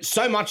 And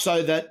so much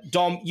so that,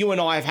 Dom, you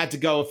and I have had to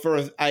go for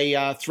a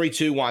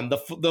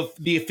 3-2-1,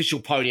 the official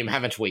podium,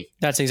 haven't we?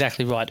 That's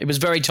exactly right. It was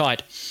very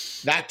tight.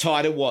 That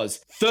tight it was.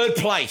 Third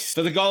place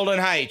for the Golden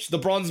H. The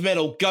bronze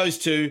medal goes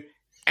to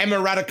Emma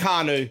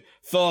Raducanu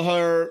for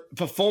her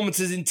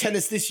performances in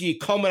tennis this year,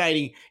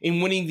 culminating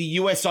in winning the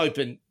US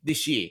Open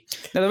this year.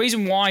 Now, the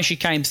reason why she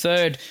came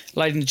third,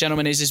 ladies and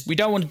gentlemen, is we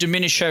don't want to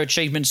diminish her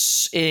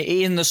achievements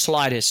in the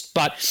slightest.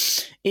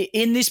 But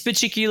in this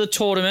particular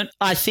tournament,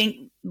 I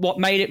think what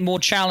made it more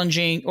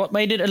challenging, what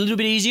made it a little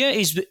bit easier,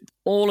 is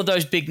all of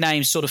those big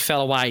names sort of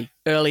fell away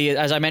earlier.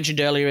 As I mentioned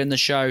earlier in the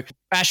show,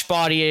 Ash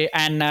Barty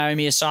and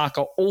Naomi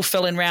Osaka all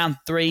fell in round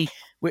 3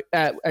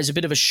 as a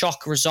bit of a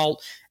shock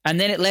result. And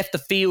then it left the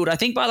field. I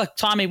think by the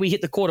time we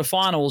hit the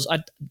quarterfinals, I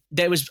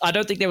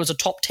don't think there was a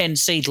top 10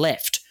 seed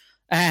left.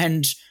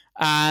 And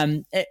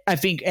I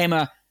think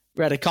Emma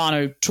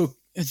Raducanu took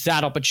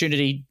that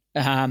opportunity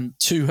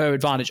to her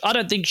advantage. I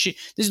don't think this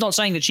is not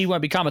saying that she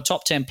won't become a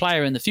top 10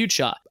 player in the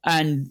future.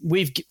 And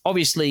we've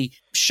obviously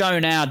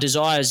shown our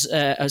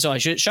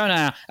shown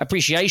our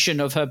appreciation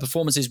of her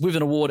performances with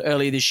an award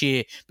earlier this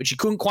year, but she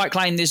couldn't quite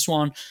claim this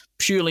one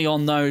purely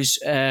on those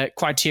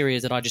criteria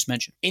that I just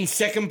mentioned. In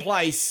second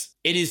place,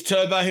 it is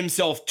Turbo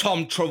himself,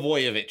 Tom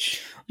Trbojevic.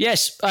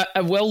 Yes,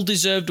 a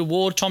well-deserved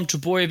award. Tom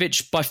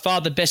Trbojevic, by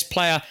far the best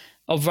player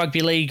of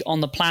rugby league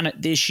on the planet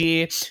this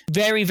year.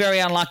 Very, very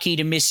unlucky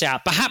to miss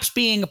out. Perhaps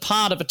being a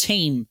part of a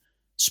team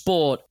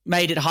sport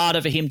made it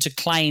harder for him to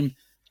claim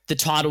the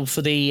title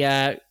for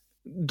the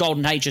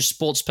Golden H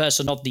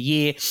Sportsperson of the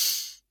Year.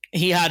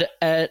 He had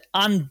an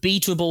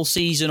unbeatable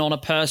season on a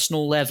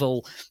personal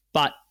level,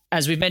 but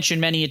as we've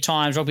mentioned many a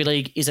times, rugby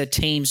league is a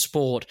team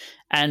sport.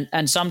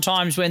 And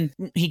sometimes when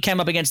he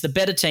came up against the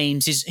better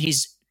teams,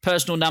 his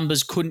personal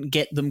numbers couldn't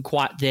get them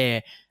quite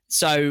there.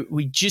 So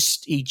he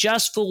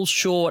just falls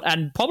short,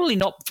 and probably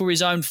not for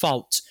his own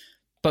fault,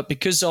 but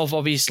because of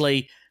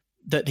obviously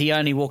that he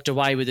only walked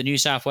away with the New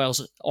South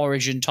Wales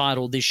Origin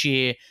title this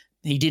year,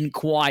 he didn't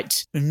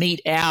quite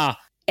meet our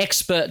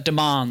expert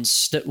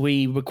demands that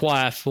we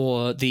require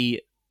for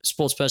the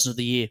Sportsperson of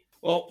the Year.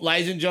 Well,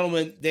 ladies and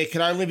gentlemen, there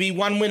can only be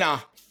one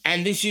winner.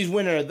 And this year's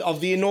winner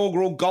of the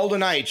inaugural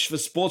Golden H for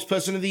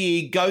Sportsperson of the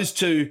Year goes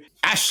to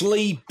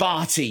Ashley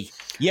Barty.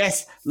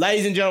 Yes,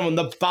 ladies and gentlemen,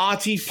 the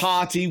Barty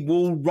party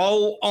will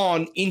roll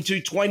on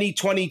into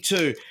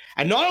 2022.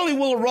 And not only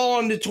will it roll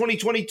on into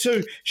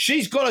 2022,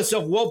 she's got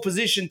herself well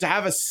positioned to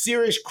have a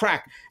serious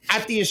crack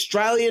at the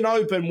Australian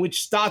Open,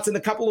 which starts in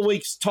a couple of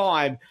weeks'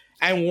 time.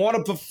 And what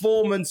a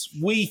performance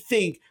we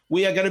think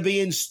we are going to be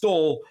in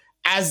store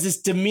as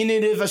this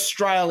diminutive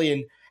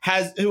Australian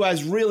who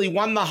has really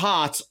won the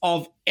hearts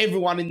of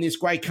everyone in this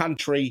great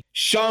country,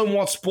 shown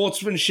what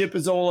sportsmanship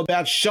is all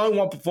about, shown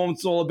what performance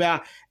is all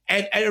about.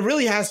 And it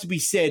really has to be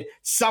said,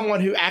 someone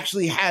who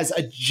actually has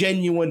a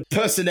genuine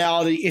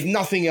personality, if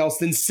nothing else,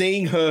 than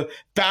seeing her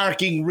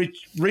barracking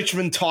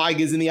Richmond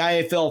Tigers in the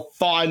AFL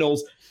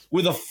finals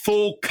with a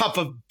full cup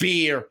of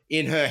beer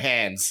in her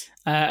hands.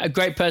 A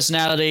great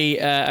personality,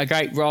 a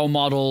great role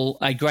model,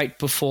 a great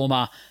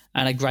performer,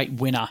 and a great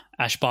winner,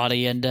 Ash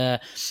Barty, and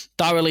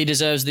thoroughly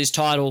deserves this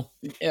title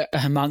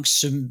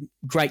amongst some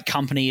great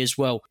company as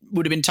well.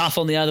 Would have been tough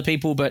on the other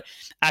people, but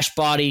Ash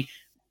Barty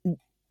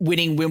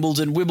winning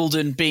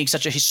Wimbledon being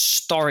such a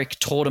historic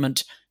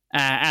tournament,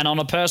 and on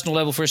a personal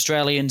level for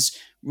Australians,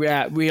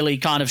 really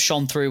kind of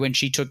shone through when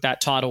she took that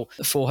title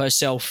for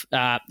herself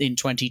in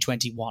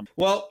 2021.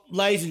 Well,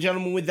 ladies and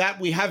gentlemen, with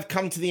that, we have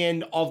come to the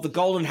end of the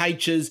Golden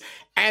H's,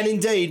 and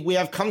indeed, we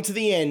have come to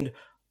the end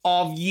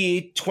of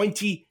year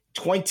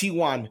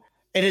 2021.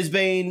 It has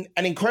been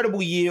an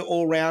incredible year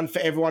all round for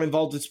everyone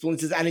involved with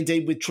Splinters and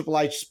indeed with Triple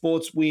H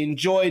Sports. We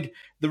enjoyed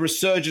the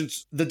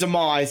resurgence, the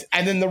demise,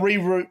 and then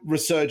the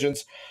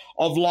resurgence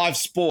of live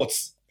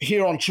sports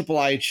here on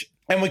Triple H.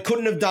 And we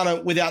couldn't have done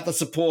it without the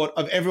support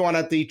of everyone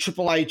at the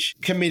Triple H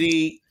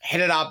committee,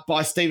 headed up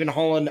by Stephen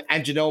Holland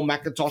and Janelle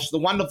McIntosh, the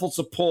wonderful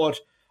support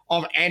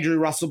of Andrew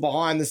Russell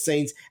behind the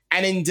scenes,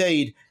 and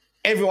indeed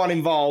everyone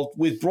involved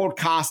with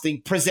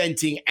broadcasting,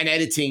 presenting, and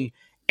editing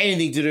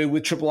anything to do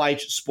with Triple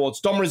H Sports.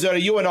 Dom Rossetto,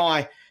 you and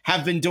I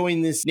have been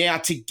doing this now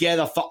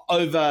together for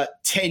over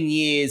 10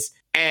 years,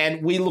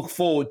 and we look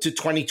forward to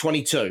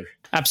 2022.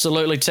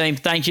 Absolutely, team.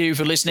 Thank you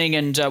for listening,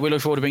 and we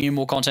look forward to bringing you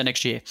more content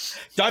next year.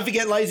 Don't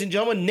forget, ladies and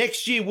gentlemen,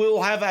 next year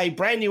we'll have a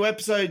brand new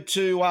episode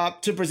to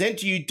present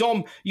to you.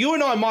 Dom, you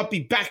and I might be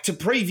back to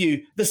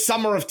preview the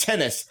summer of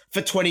tennis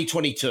for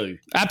 2022.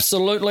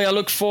 Absolutely. I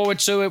look forward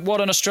to it. What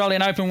an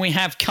Australian Open we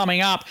have coming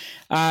up.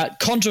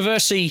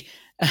 Controversy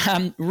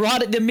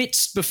right at the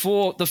midst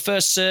before the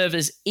first serve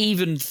is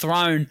even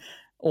thrown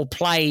or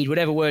played,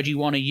 whatever word you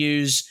want to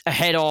use,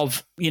 ahead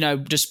of,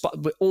 despite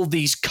all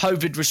these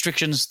COVID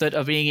restrictions that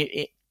are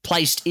being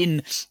placed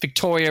in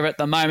Victoria at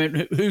the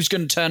moment. Who's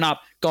going to turn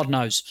up? God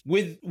knows.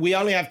 We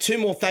only have two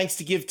more thanks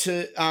to give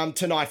to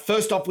tonight.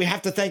 First off, we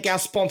have to thank our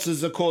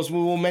sponsors, of course. We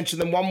will mention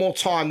them one more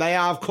time. They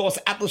are, of course,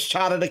 Atlas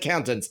Chartered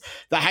Accountants,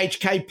 the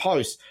HK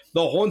Post,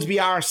 the Hornsby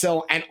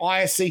RSL, and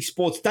ISC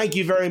Sports. Thank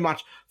you very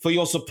much for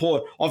your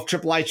support of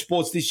Triple H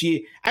Sports this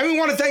year. And we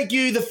want to thank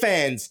you, the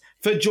fans,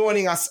 for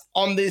joining us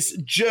on this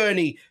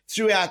journey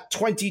throughout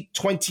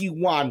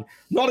 2021.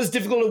 Not as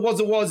difficult as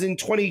it was in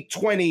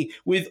 2020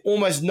 with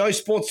almost no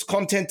sports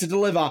content to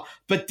deliver,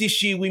 but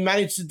this year we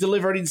managed to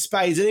deliver it in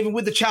spades. And even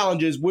with the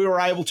challenges, we were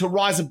able to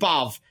rise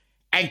above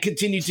and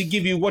continue to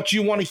give you what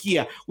you want to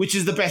hear, which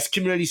is the best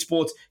community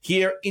sports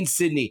here in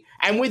Sydney.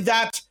 And with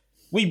that,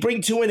 we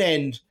bring to an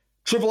end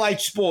Triple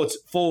H Sports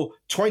for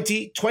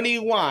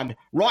 2021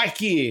 right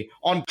here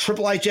on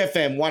Triple H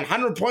FM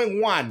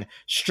 100.1,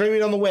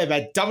 streaming on the web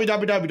at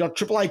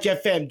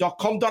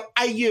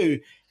www.triplehfm.com.au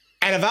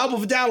and available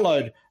for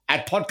download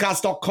at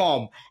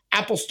podcast.com,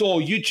 Apple Store,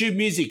 YouTube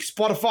Music,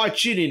 Spotify,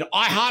 TuneIn,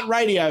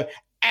 iHeartRadio,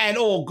 and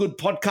all good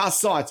podcast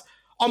sites.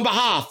 On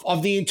behalf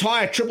of the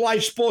entire Triple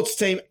H Sports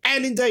team,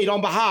 and indeed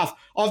on behalf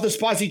of the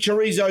Spicy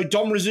Chorizo,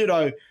 Dom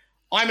Rizzuto,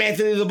 I'm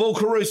Anthony the Bull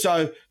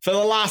Caruso. For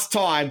the last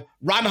time,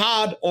 run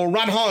hard or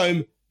run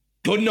home.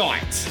 Good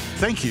night.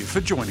 Thank you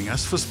for joining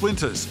us for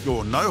Splinters,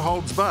 your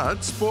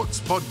no-holds-barred sports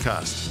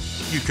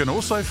podcast. You can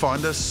also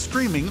find us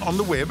streaming on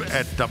the web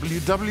at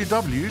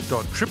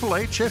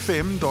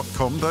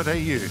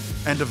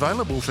www.triplehfm.com.au and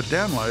available for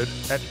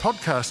download at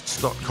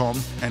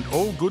podcasts.com and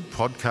all good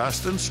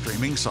podcast and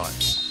streaming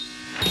sites.